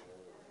hosts."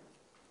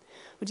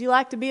 Would you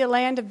like to be a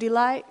land of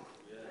delight?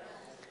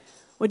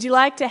 Would you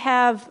like to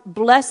have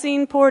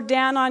blessing poured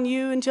down on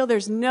you until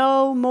there's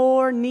no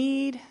more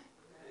need?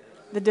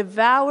 The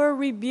devourer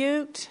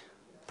rebuked,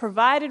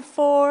 provided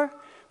for,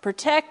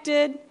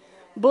 protected,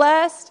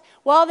 blessed?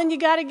 Well, then you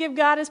got to give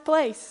God his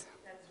place.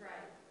 That's right.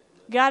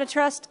 You got to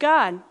trust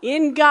God.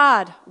 In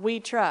God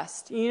we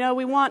trust. You know,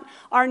 we want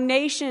our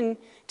nation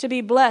to be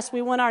blessed.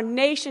 We want our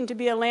nation to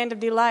be a land of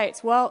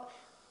delights. Well,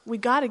 we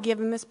got to give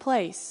him his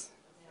place.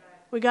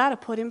 We got to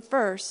put him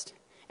first.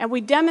 And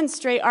we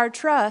demonstrate our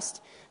trust,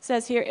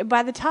 says here,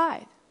 by the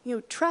tithe. You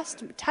know,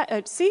 trust,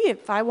 see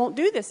if I won't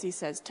do this, he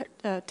says.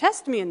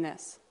 Test me in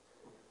this.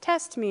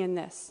 Test me in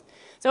this.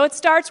 So it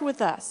starts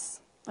with us.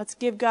 Let's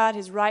give God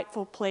his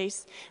rightful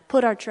place.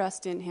 Put our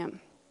trust in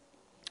him.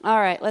 All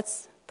right,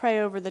 let's pray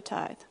over the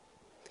tithe.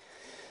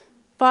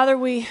 Father,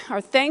 we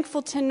are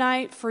thankful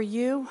tonight for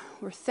you.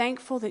 We're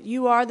thankful that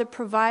you are the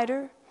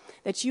provider,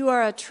 that you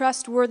are a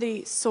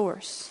trustworthy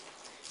source.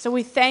 So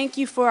we thank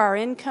you for our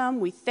income.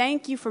 We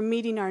thank you for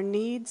meeting our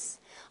needs.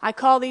 I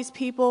call these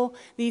people,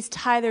 these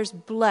tithers,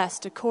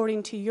 blessed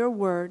according to your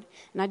word.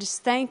 And I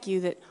just thank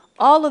you that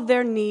all of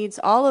their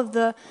needs, all of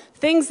the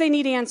things they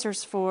need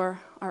answers for,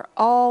 are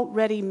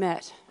already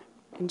met.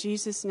 In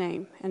Jesus'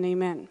 name, and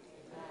amen.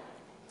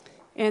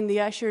 And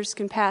the ushers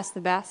can pass the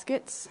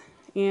baskets,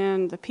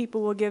 and the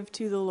people will give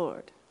to the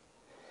Lord.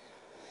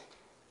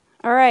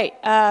 All right.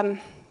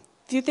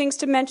 Few things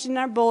to mention in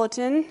our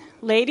bulletin.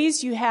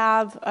 Ladies, you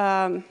have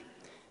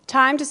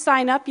time to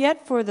sign up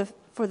yet for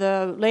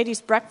the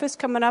ladies' breakfast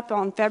coming up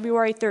on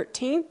February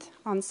 13th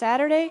on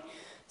Saturday.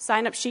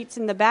 Sign-up sheets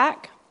in the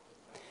back.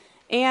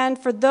 And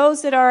for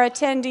those that are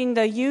attending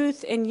the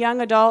Youth and Young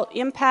Adult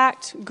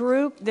Impact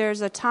Group,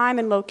 there's a time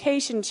and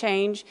location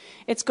change.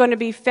 It's going to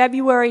be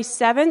February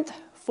 7th,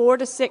 4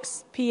 to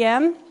 6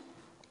 p.m.,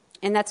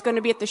 and that's going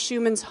to be at the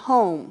Schumann's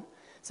home,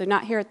 so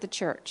not here at the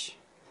church.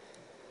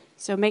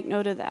 So make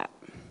note of that.